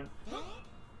alive.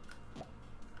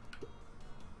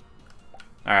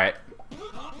 All right.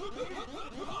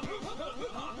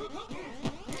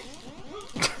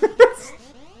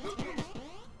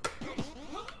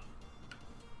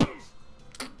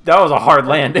 That was a hard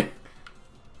landing.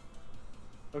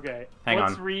 Okay. Hang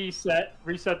Let's on. reset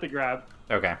the grab.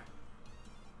 Okay.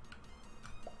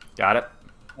 Got it.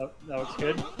 Oh, that looks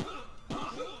good.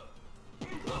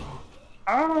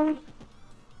 Ah!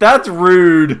 That's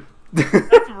rude.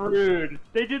 That's rude.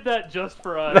 They did that just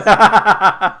for us.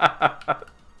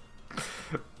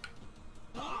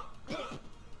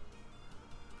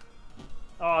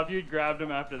 Oh, if you'd grabbed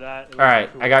him after that. All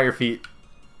right, cool. I got your feet.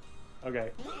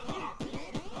 Okay.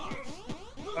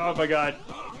 Oh my god.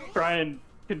 Try and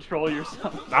control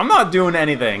yourself. I'm not doing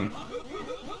anything.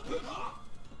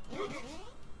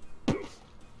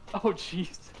 Oh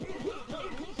jeez.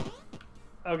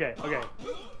 Okay, okay.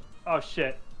 Oh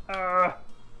shit. Oh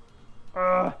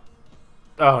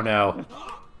no.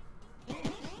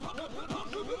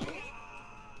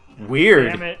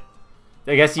 Weird. Damn it.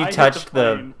 I guess you touched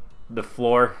the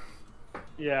floor.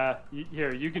 Yeah,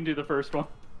 here, you can do the first one.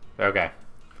 Okay.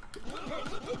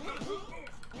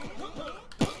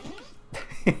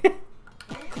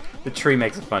 The tree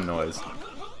makes a fun noise.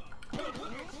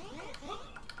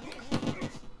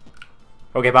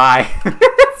 Okay, bye.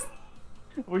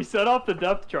 We set off the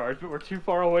depth charge, but we're too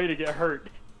far away to get hurt.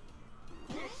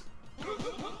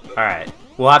 Alright.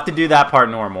 We'll have to do that part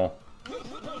normal.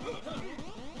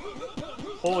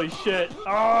 Holy shit.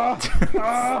 Ah!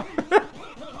 Ah!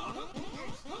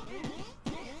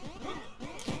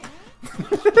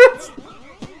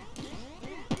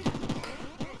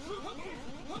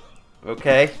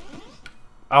 Okay.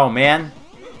 Oh, man.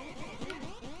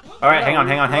 Alright, hang on.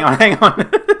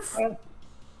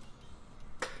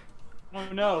 Oh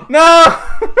no. No!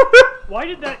 Why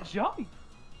did that jump?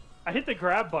 I hit the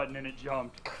grab button and it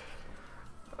jumped.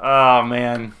 Oh,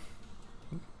 man.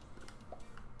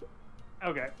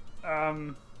 Okay.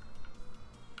 Oh,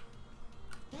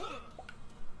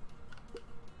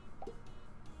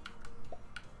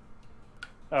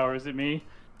 or is it me?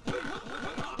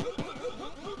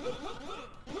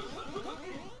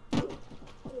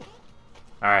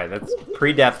 Alright, that's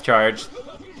pre-depth charge.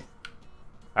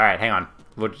 Alright, hang on.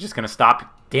 We're just gonna stop.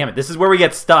 Damn it, this is where we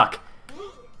get stuck.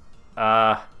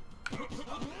 Yeah,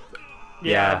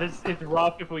 Yeah. it's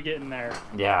rough if we get in there.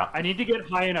 Yeah. I need to get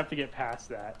high enough to get past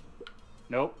that.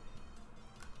 Nope.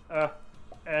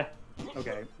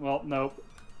 Okay, well, nope.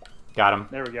 Got him.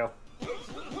 There we go.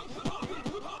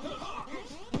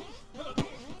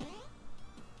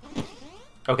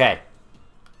 Okay.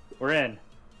 We're in.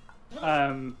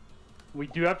 We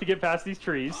do have to get past these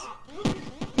trees.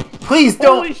 Please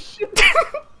don't! Holy shit!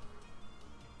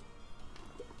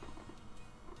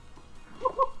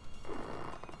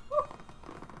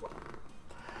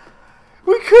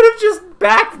 We could have just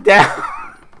backed down.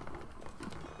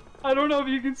 I don't know if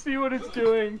you can see what it's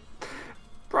doing.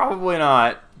 Probably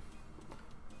not.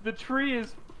 The tree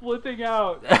is flipping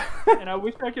out, and I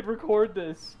wish I could record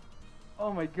this.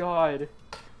 Oh my god.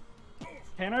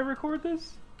 Can I record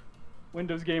this?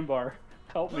 Windows Game Bar,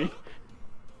 help me.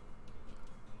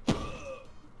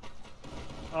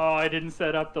 Oh, I didn't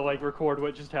set up to like record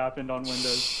what just happened on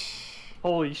Windows.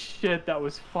 Holy shit, that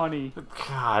was funny.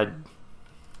 God.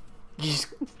 You just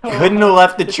couldn't have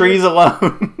left the trees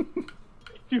alone.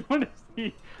 If you want to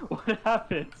see what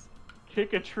happens,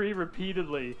 kick a tree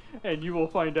repeatedly, and you will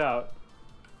find out.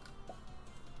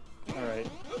 Alright.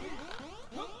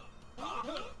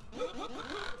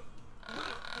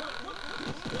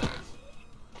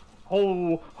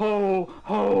 Ho, ho,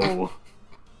 ho!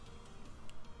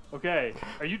 Okay,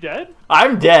 are you dead?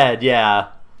 I'm dead, yeah.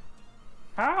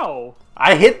 How?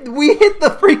 We hit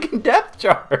the freaking depth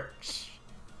charge.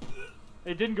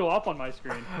 It didn't go up on my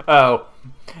screen. Oh.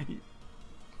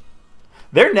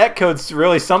 Their netcode's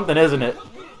really something, isn't it?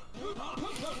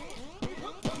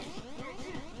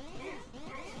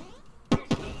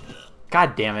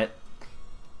 God damn it.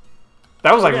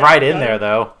 That was like right in there,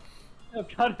 though. I've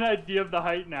got an idea of the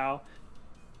height now.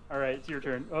 Alright, it's your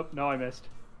turn. Oh, no, I missed.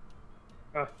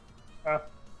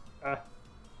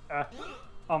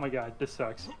 Oh my god, this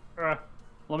sucks.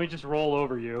 Let me just roll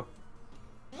over you.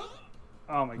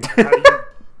 Oh my god, how do you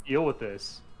deal with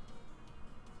this?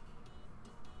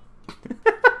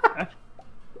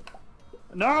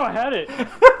 No, I had it!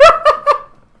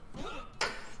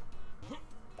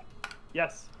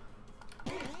 Yes.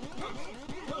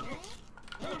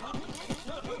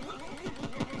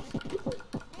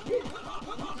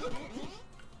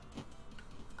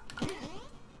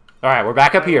 Alright, we're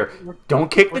back up here.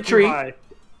 Don't kick the tree. High.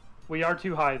 We are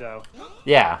too high, though.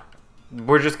 Yeah.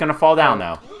 We're just gonna fall down,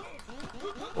 though.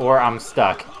 Or I'm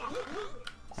stuck.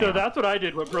 So that's what I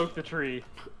did, what broke the tree.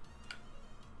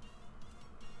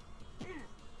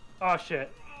 Oh,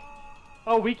 shit.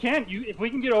 Oh, we can't. If we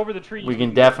can get over the tree... We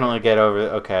can definitely get over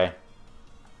it. Okay.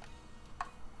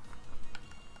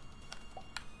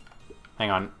 Hang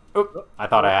on. Oop, I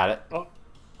thought I had it. Oh,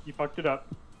 you fucked it up.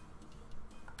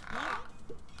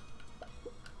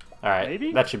 Alright,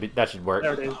 Maybe? that should work.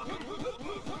 There it is.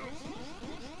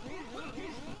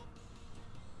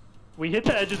 We hit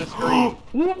the edge of the screen.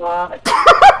 What?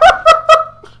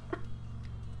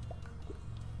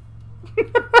 Did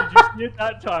you see it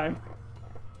that time?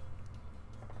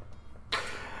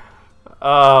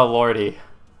 Oh, lordy.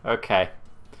 Okay.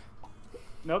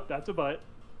 Nope, that's a butt.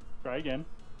 Try again.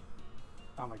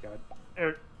 Oh my god.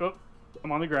 Oh,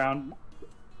 I'm on the ground.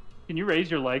 Can you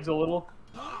raise your legs a little?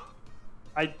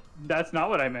 That's not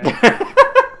what I meant.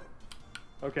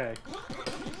 Okay.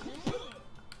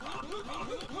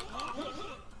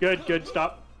 Good,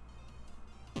 stop.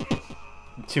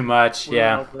 Too much,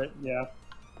 yeah. Yeah.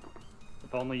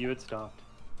 If only you had stopped.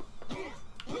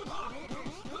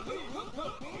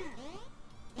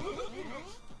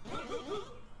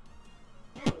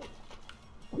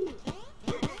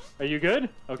 Are you good?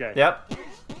 Okay. Yep.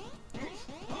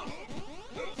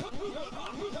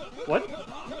 What?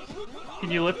 Can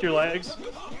you lift your legs?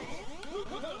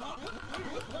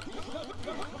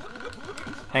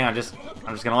 Hang on, I'm just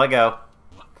gonna let go.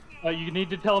 You need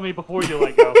to tell me before you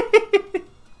let go.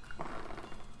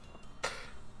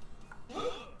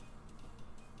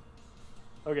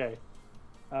 Okay.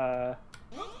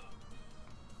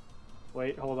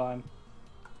 Wait, hold on.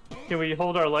 Can we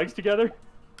hold our legs together?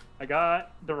 I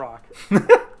got the rock.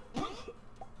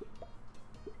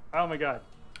 Oh my god.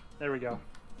 There we go.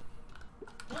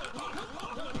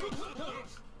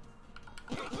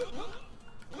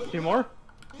 Two more?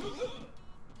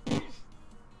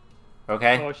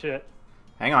 Okay. Oh shit.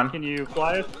 Hang on. Can you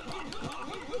fly us?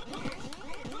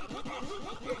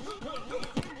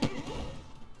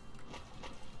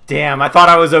 Damn, I thought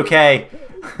I was okay.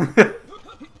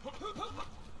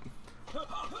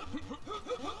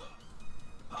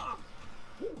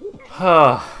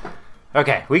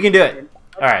 Okay, we can do it.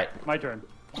 Alright. My turn.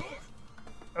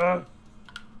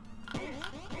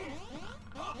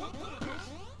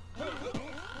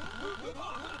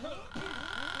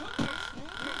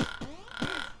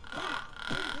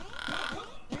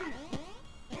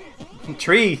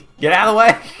 Tree, get out of the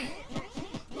way.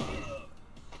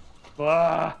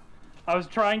 I was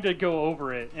trying to go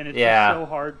over it, and it's Yeah. just so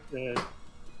hard to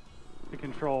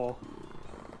control.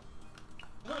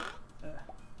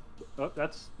 Oh,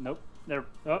 that's nope. There.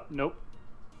 Oh, nope.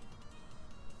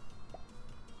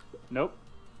 Nope.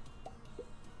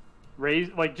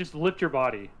 Raise, like, just lift your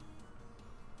body.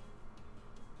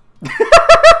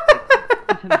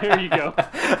 There you go.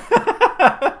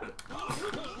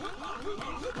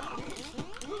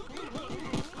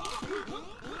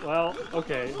 Well,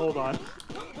 okay, hold on.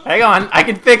 Hang on, I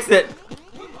can fix it.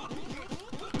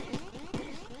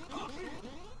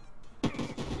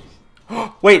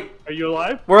 Wait. Are you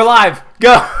alive? We're alive.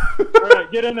 Go.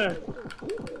 Alright, get in there.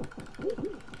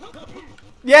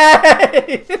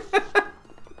 Yay!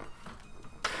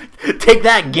 Take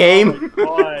that, game.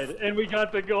 Oh my god, and we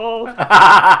got the goal.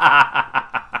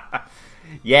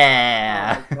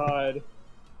 Yeah. Oh my god.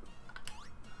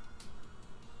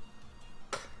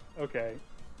 Okay.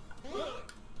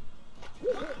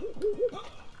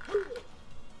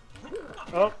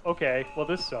 Oh, okay. Well,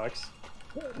 this sucks.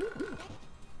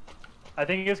 I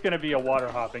think it's gonna be a water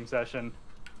hopping session.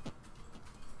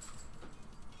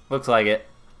 Looks like it.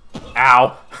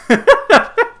 Ow.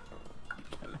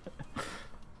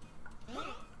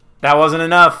 That wasn't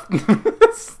enough.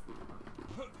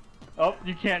 Oh,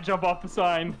 you can't jump off the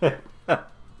sign. Thank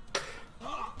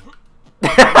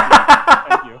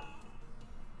you.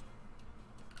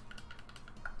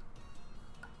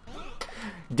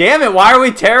 Damn it, why are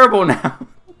we terrible now?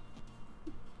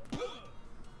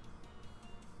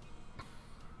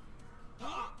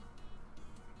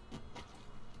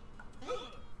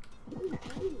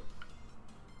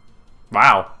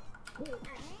 Wow.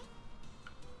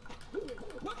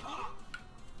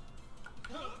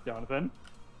 Jonathan.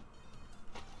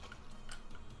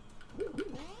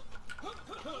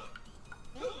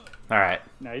 All right.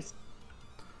 Nice.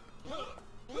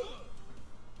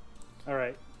 All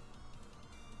right.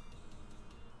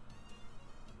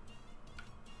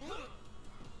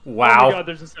 Wow. Oh my god,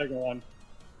 there's a second one.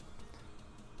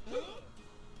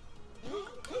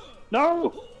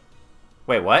 No!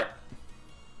 Wait, what?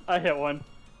 I hit one.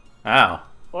 Oh.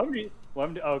 Okay,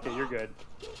 you're good.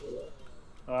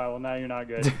 Alright, well now you're not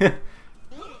good.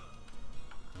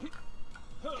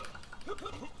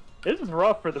 This is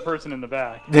rough for the person in the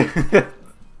back.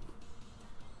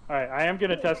 Alright, I am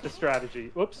gonna test a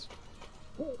strategy. Whoops.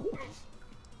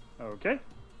 Okay.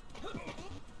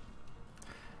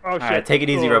 Oh shit. Alright, take it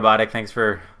easy, Robotic. Thanks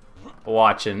for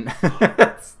watching.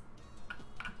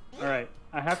 Alright,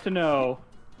 I have to know.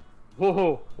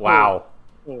 Whoa. Wow.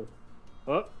 Whoa.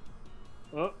 Oh.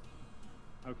 Oh.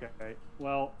 Okay.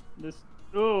 Well, this.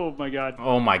 Oh my god.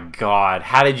 Oh my god.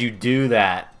 How did you do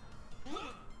that?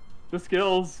 The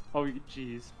skills. Oh,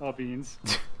 jeez. Oh, beans.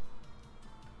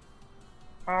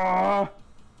 Ah.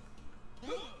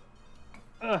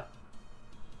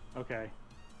 Okay.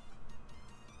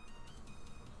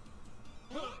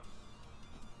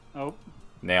 Oh.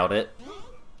 Nailed it.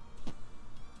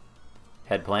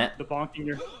 Head plant. The bonking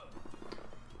your.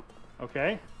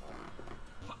 Okay.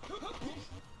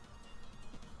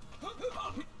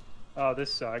 Oh,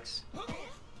 this sucks.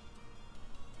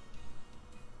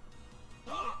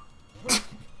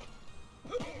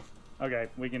 Okay,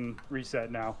 we can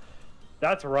reset now.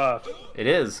 That's rough. It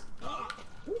is.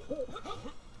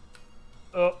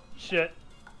 Oh, shit.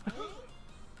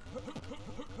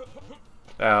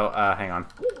 Oh, hang on.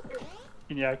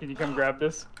 Can you come grab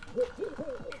this?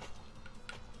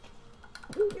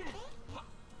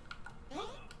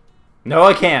 No,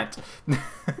 I can't.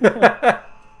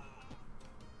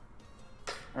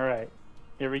 Alright,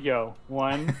 here we go.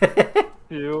 1,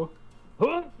 2.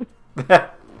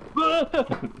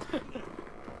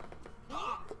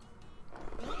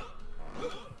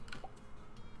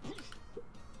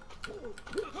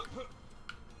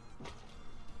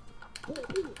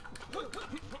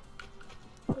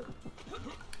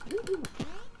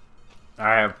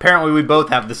 Alright, apparently we both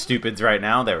have the stupids right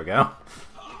now. There we go.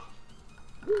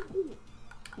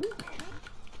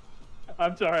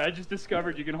 I'm sorry, I just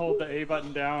discovered you can hold the A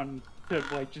button down to,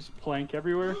 like, just plank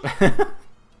everywhere.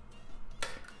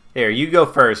 Here, you go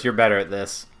first. You're better at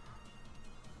this.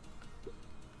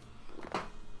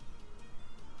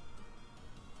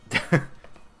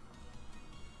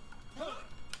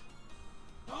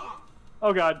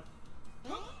 Oh god.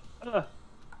 Now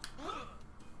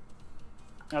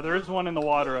there is one in the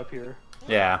water up here.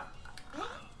 Yeah.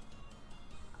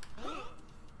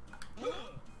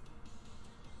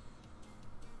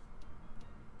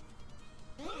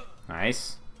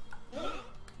 Nice.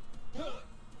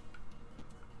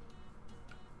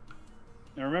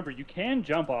 Now remember, you can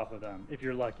jump off of them if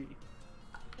you're lucky.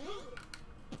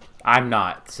 I'm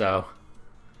not, so.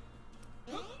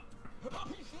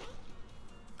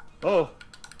 Oh.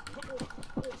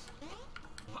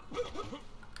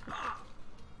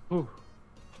 Ooh.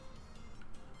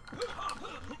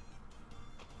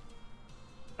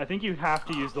 I think you have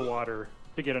to use the water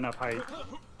to get enough height.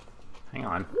 Hang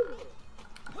on.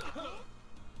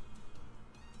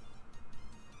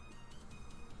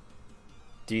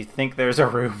 Do you think there's a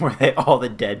room where all the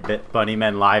dead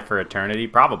bunnymen lie for eternity?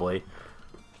 Probably.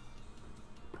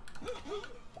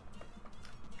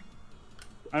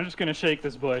 I'm just gonna shake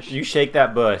this bush. You shake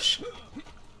that bush.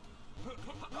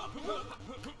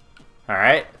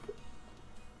 Alright.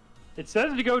 It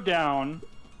says to go down.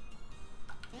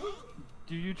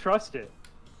 Do you trust it?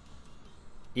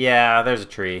 Yeah, there's a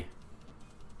tree.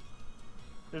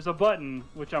 There's a button,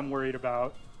 which I'm worried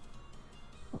about.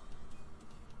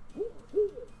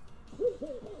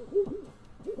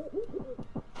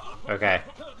 Okay.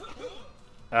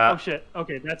 Oh shit.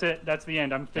 Okay, that's it. That's the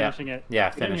end. I'm finishing it. Yeah,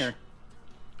 Get in finish. here.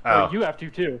 Oh, Oh, you have to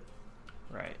too.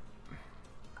 right.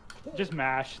 Just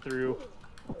mash through.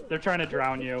 They're trying to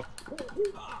drown you.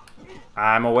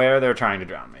 I'm aware they're trying to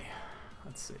drown me.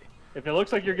 Let's see. If it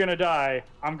looks like you're gonna die,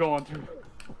 I'm going through.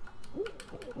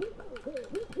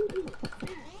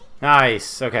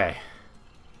 Nice. Okay.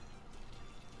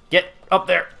 Get up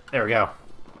there. There we go.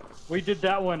 We did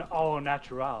that one au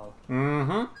natural.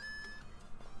 Mm-hmm.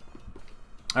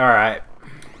 All right.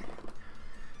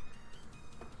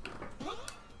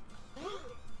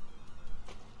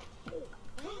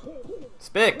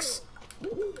 Spix.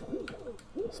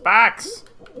 Spax.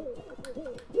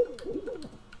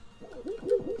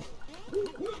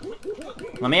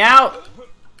 Let me out.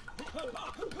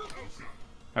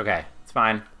 Okay, it's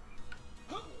fine.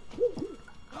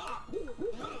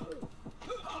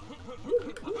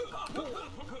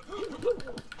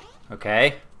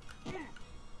 Okay.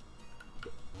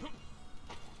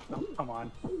 Oh, come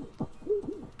on.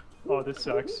 Oh, this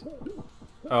sucks.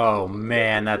 Oh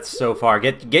man, that's so far.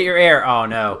 Get your air. Oh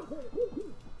no.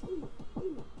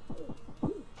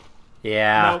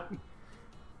 Yeah. Nope.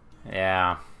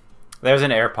 Yeah. There's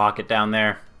an air pocket down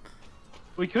there.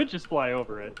 We could just fly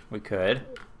over it. We could.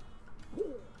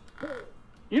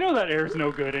 You know that air's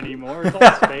no good anymore. It's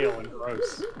all stale and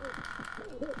gross.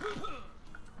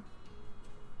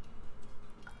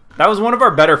 That was one of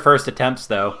our better first attempts,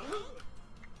 though.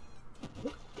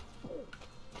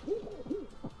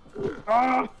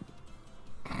 Ah!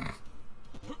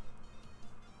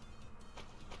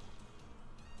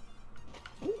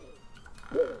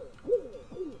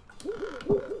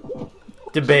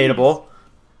 Debatable.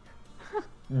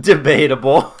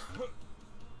 Debatable.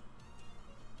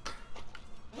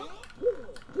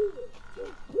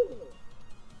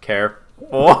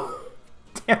 Careful.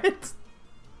 Damn it.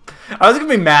 I was gonna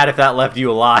be mad if that left you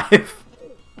alive.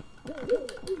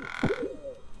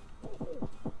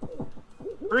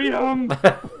 Freedom!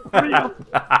 Freedom!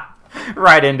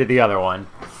 Right into the other one.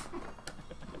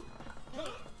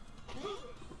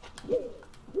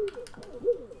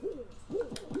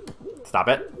 Stop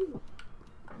it.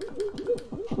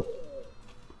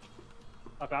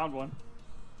 I found one.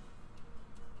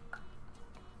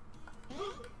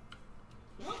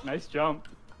 Nice jump.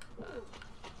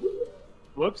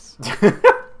 Whoops.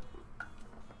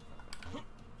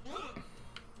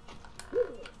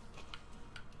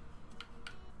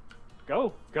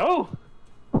 Go! Go!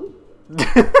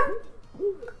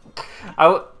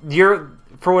 You're,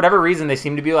 for whatever reason, they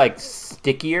seem to be like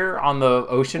stickier on the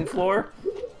ocean floor.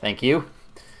 Thank you.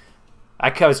 I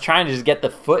was trying to just get the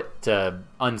foot to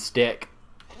unstick.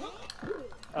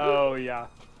 Oh, yeah.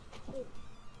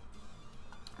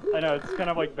 I know, it's kind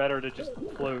of like better to just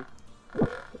float.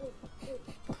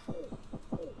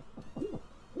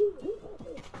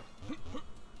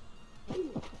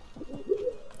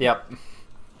 Yep.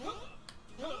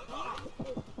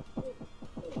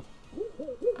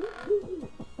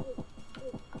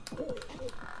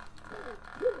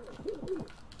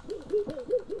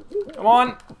 Come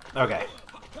on. Okay.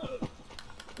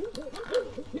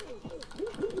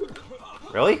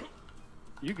 Really?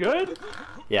 You good?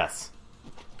 Yes.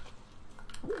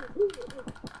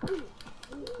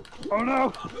 Oh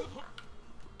no!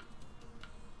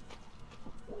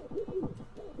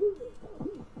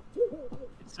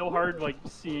 It's so hard, like,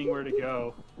 seeing where to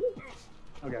go.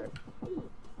 Okay.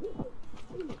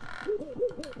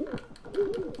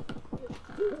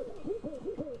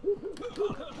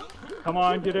 Come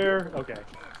on, get air. Okay.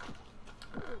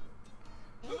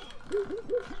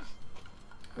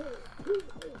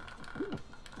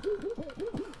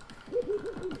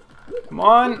 Come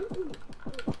on.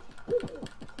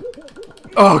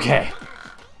 Okay.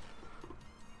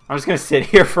 I'm just gonna sit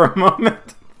here for a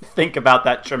moment. Think about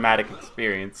that traumatic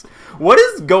experience. What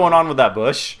is going on with that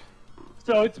bush?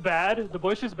 So it's bad. The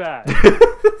bush is bad.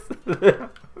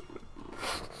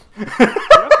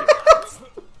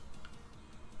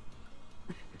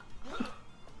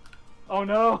 Oh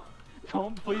no!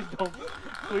 Please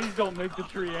don't make the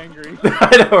tree angry.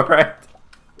 I know, right?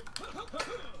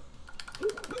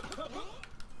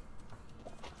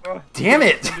 Damn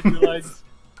it!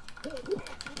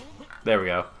 There we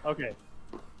go. Okay.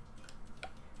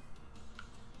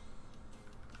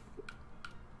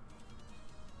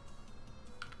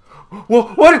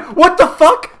 What the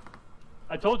fuck?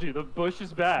 I told you, the bush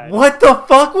is bad. What the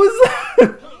fuck was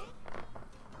that?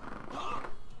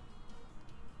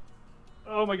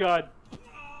 Oh my god.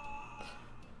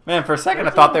 Man, for a second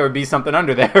I thought there would be something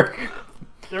under there.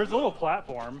 There's a little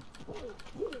platform.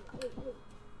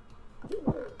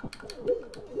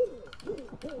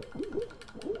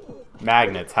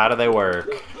 Magnets, how do they work?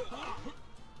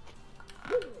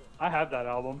 I have that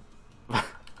album.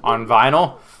 On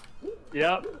vinyl?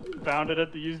 Yep, found it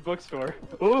at the used bookstore.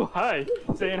 Ooh, hi,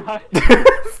 saying hi.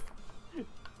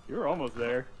 You were almost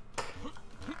there.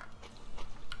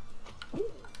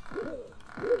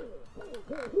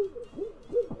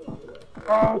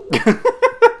 Oh.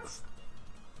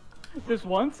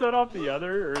 one set off the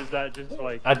other, or is that just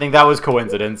like... I think that was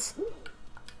coincidence.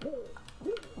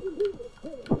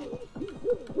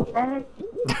 I'm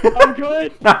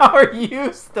good. How are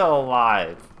you still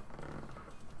alive?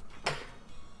 I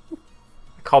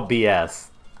call BS.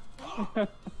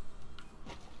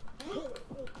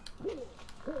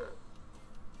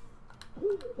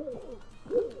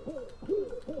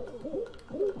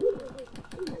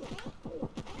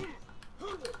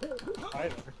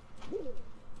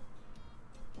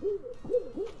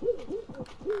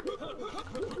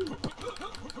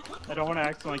 I don't want to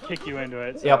accidentally kick you into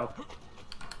it. So. Yep.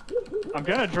 I'm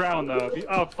gonna drown though.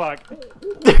 Oh fuck.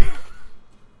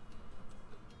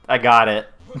 I got it.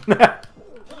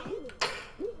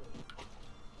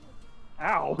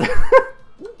 Ow.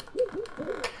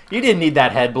 You didn't need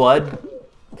that head blood.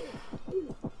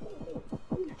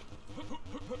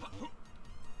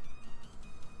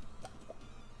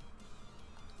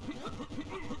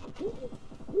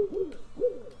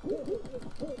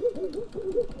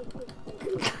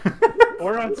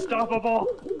 We're unstoppable.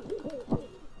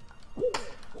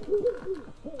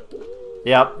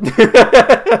 Yep.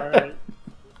 Alright.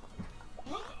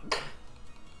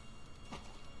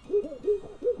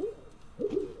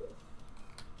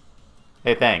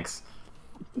 Hey, thanks.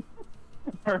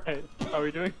 Alright. Are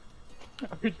we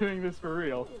doing this for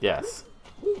real? Yes.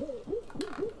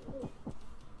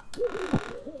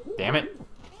 Damn it.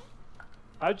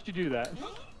 How'd you do that?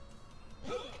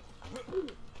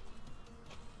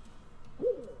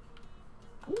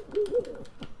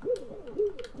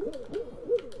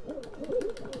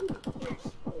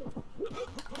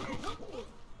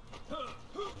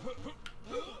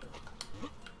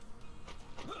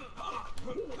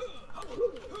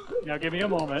 Now give me a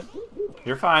moment.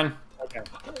 You're fine. Okay.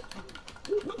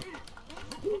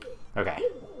 Okay.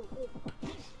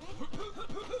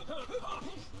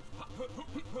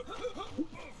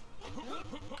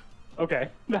 Okay,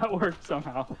 that worked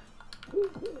somehow.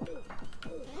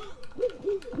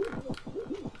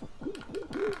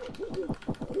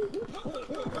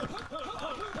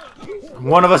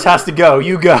 One of us has to go.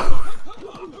 You go.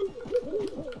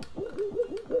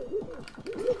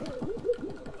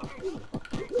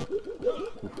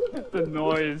 The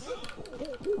noise.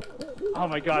 Oh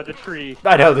my god, the tree.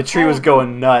 I know, the tree was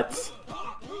going nuts.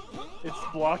 It's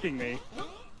blocking me.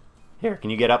 Here, can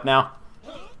you get up now?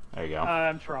 There you go.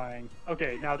 I'm trying.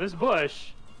 Okay, now this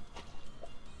bush.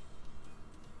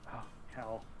 Oh,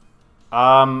 hell.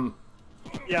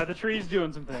 Yeah, the tree's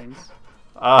doing some things.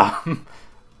 I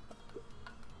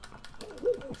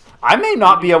may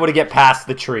not be able to get past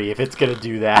the tree if it's gonna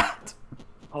do that.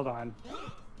 Hold on.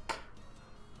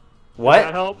 What? Does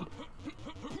that help?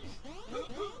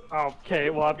 Okay,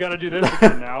 well I've got to do this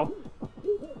again now.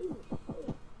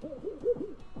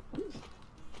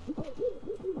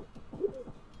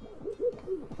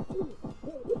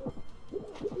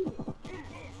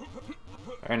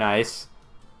 Very nice.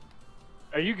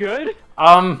 Are you good?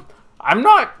 I'm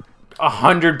not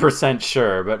 100%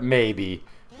 sure, but maybe.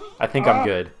 I think I'm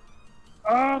good.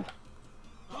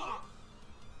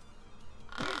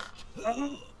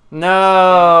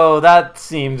 No, that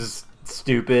seems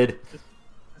stupid.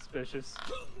 Suspicious.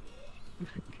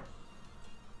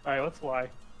 Alright, let's fly.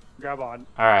 Grab on.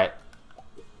 Alright.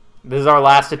 This is our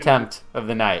last attempt of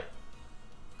the night.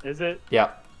 Is it?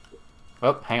 Yep.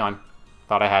 Oh, hang on.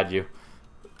 Thought I had you.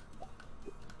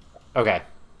 Okay.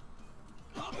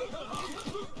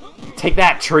 Take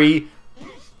that, tree!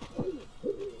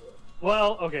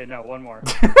 Well, okay, no, one more.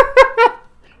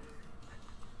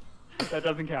 That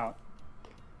doesn't count.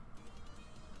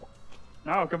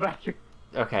 No, come back here.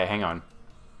 Okay, hang on.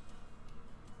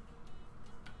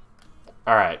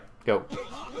 Alright, go.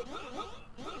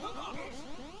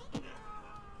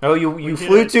 Oh, you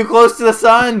flew too close to the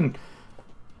sun!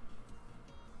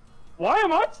 Why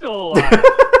am I still alive?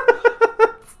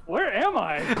 Where am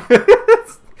I?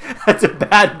 That's a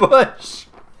bad bush.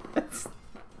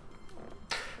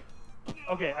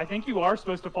 Okay, I think you are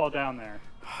supposed to fall down there.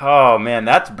 Oh, man,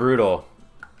 that's brutal.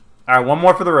 Alright, one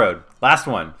more for the road. Last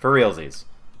one, for realsies.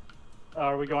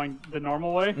 Are we going the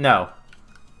normal way? No.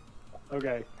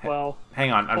 Okay, well...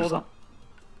 Hang on, hold on.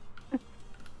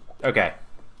 Okay.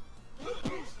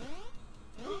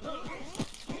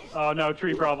 Oh no,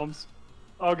 tree problems.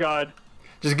 Oh god.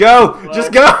 Just go! Well,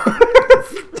 just go!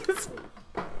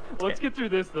 Let's get through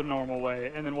this the normal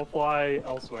way, and then we'll fly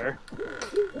elsewhere.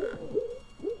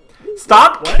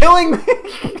 Stop killing me!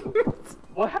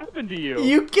 What happened to you?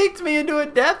 You kicked me into a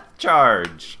death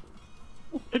charge.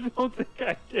 I don't think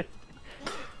I did.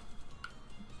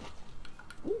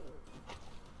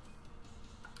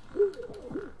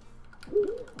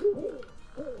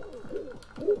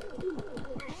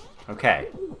 Okay.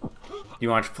 You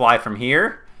want to fly from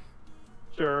here?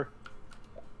 Sure.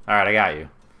 Alright, I got you.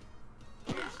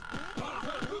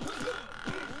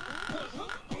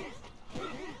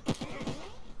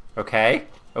 Okay.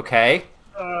 Okay.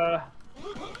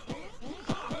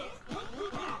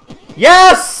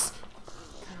 Yes!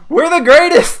 We're the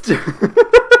greatest!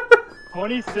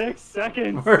 26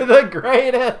 seconds. We're the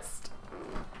greatest!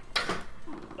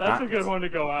 That's a good one to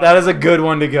go out. That is a good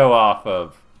one to go off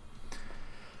of.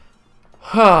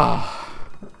 Oh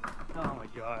my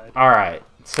god. Alright,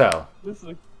 so. This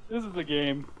is a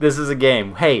game. This is a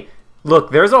game. Hey,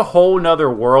 look, there's a whole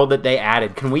nother world that they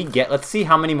added. Can we get... Let's see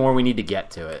how many more we need to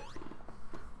get to it.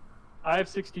 I have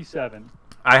 67.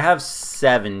 I have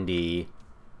 70.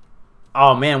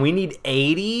 Oh, man, we need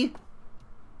 80?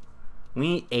 We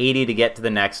need 80 to get to the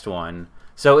next one.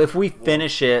 So if we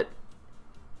finish it...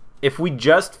 If we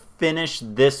just finish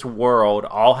this world,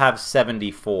 I'll have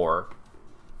 74.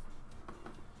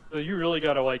 So you really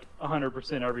gotta like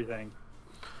 100% everything.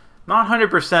 Not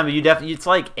 100%, but you definitely... It's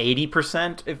like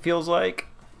 80%, it feels like.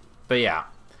 But yeah.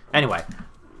 Anyway,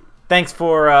 thanks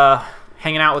for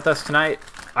hanging out with us tonight.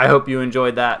 I hope you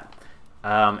enjoyed that.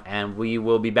 And we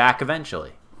will be back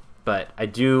eventually. But I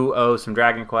do owe some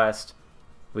Dragon Quest.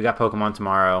 We got Pokemon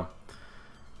tomorrow.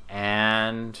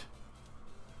 And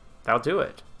that'll do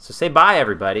it. So say bye,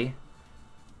 everybody.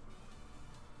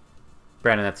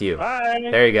 Brandon, that's you. Bye.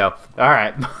 There you go. All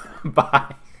right.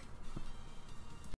 Bye.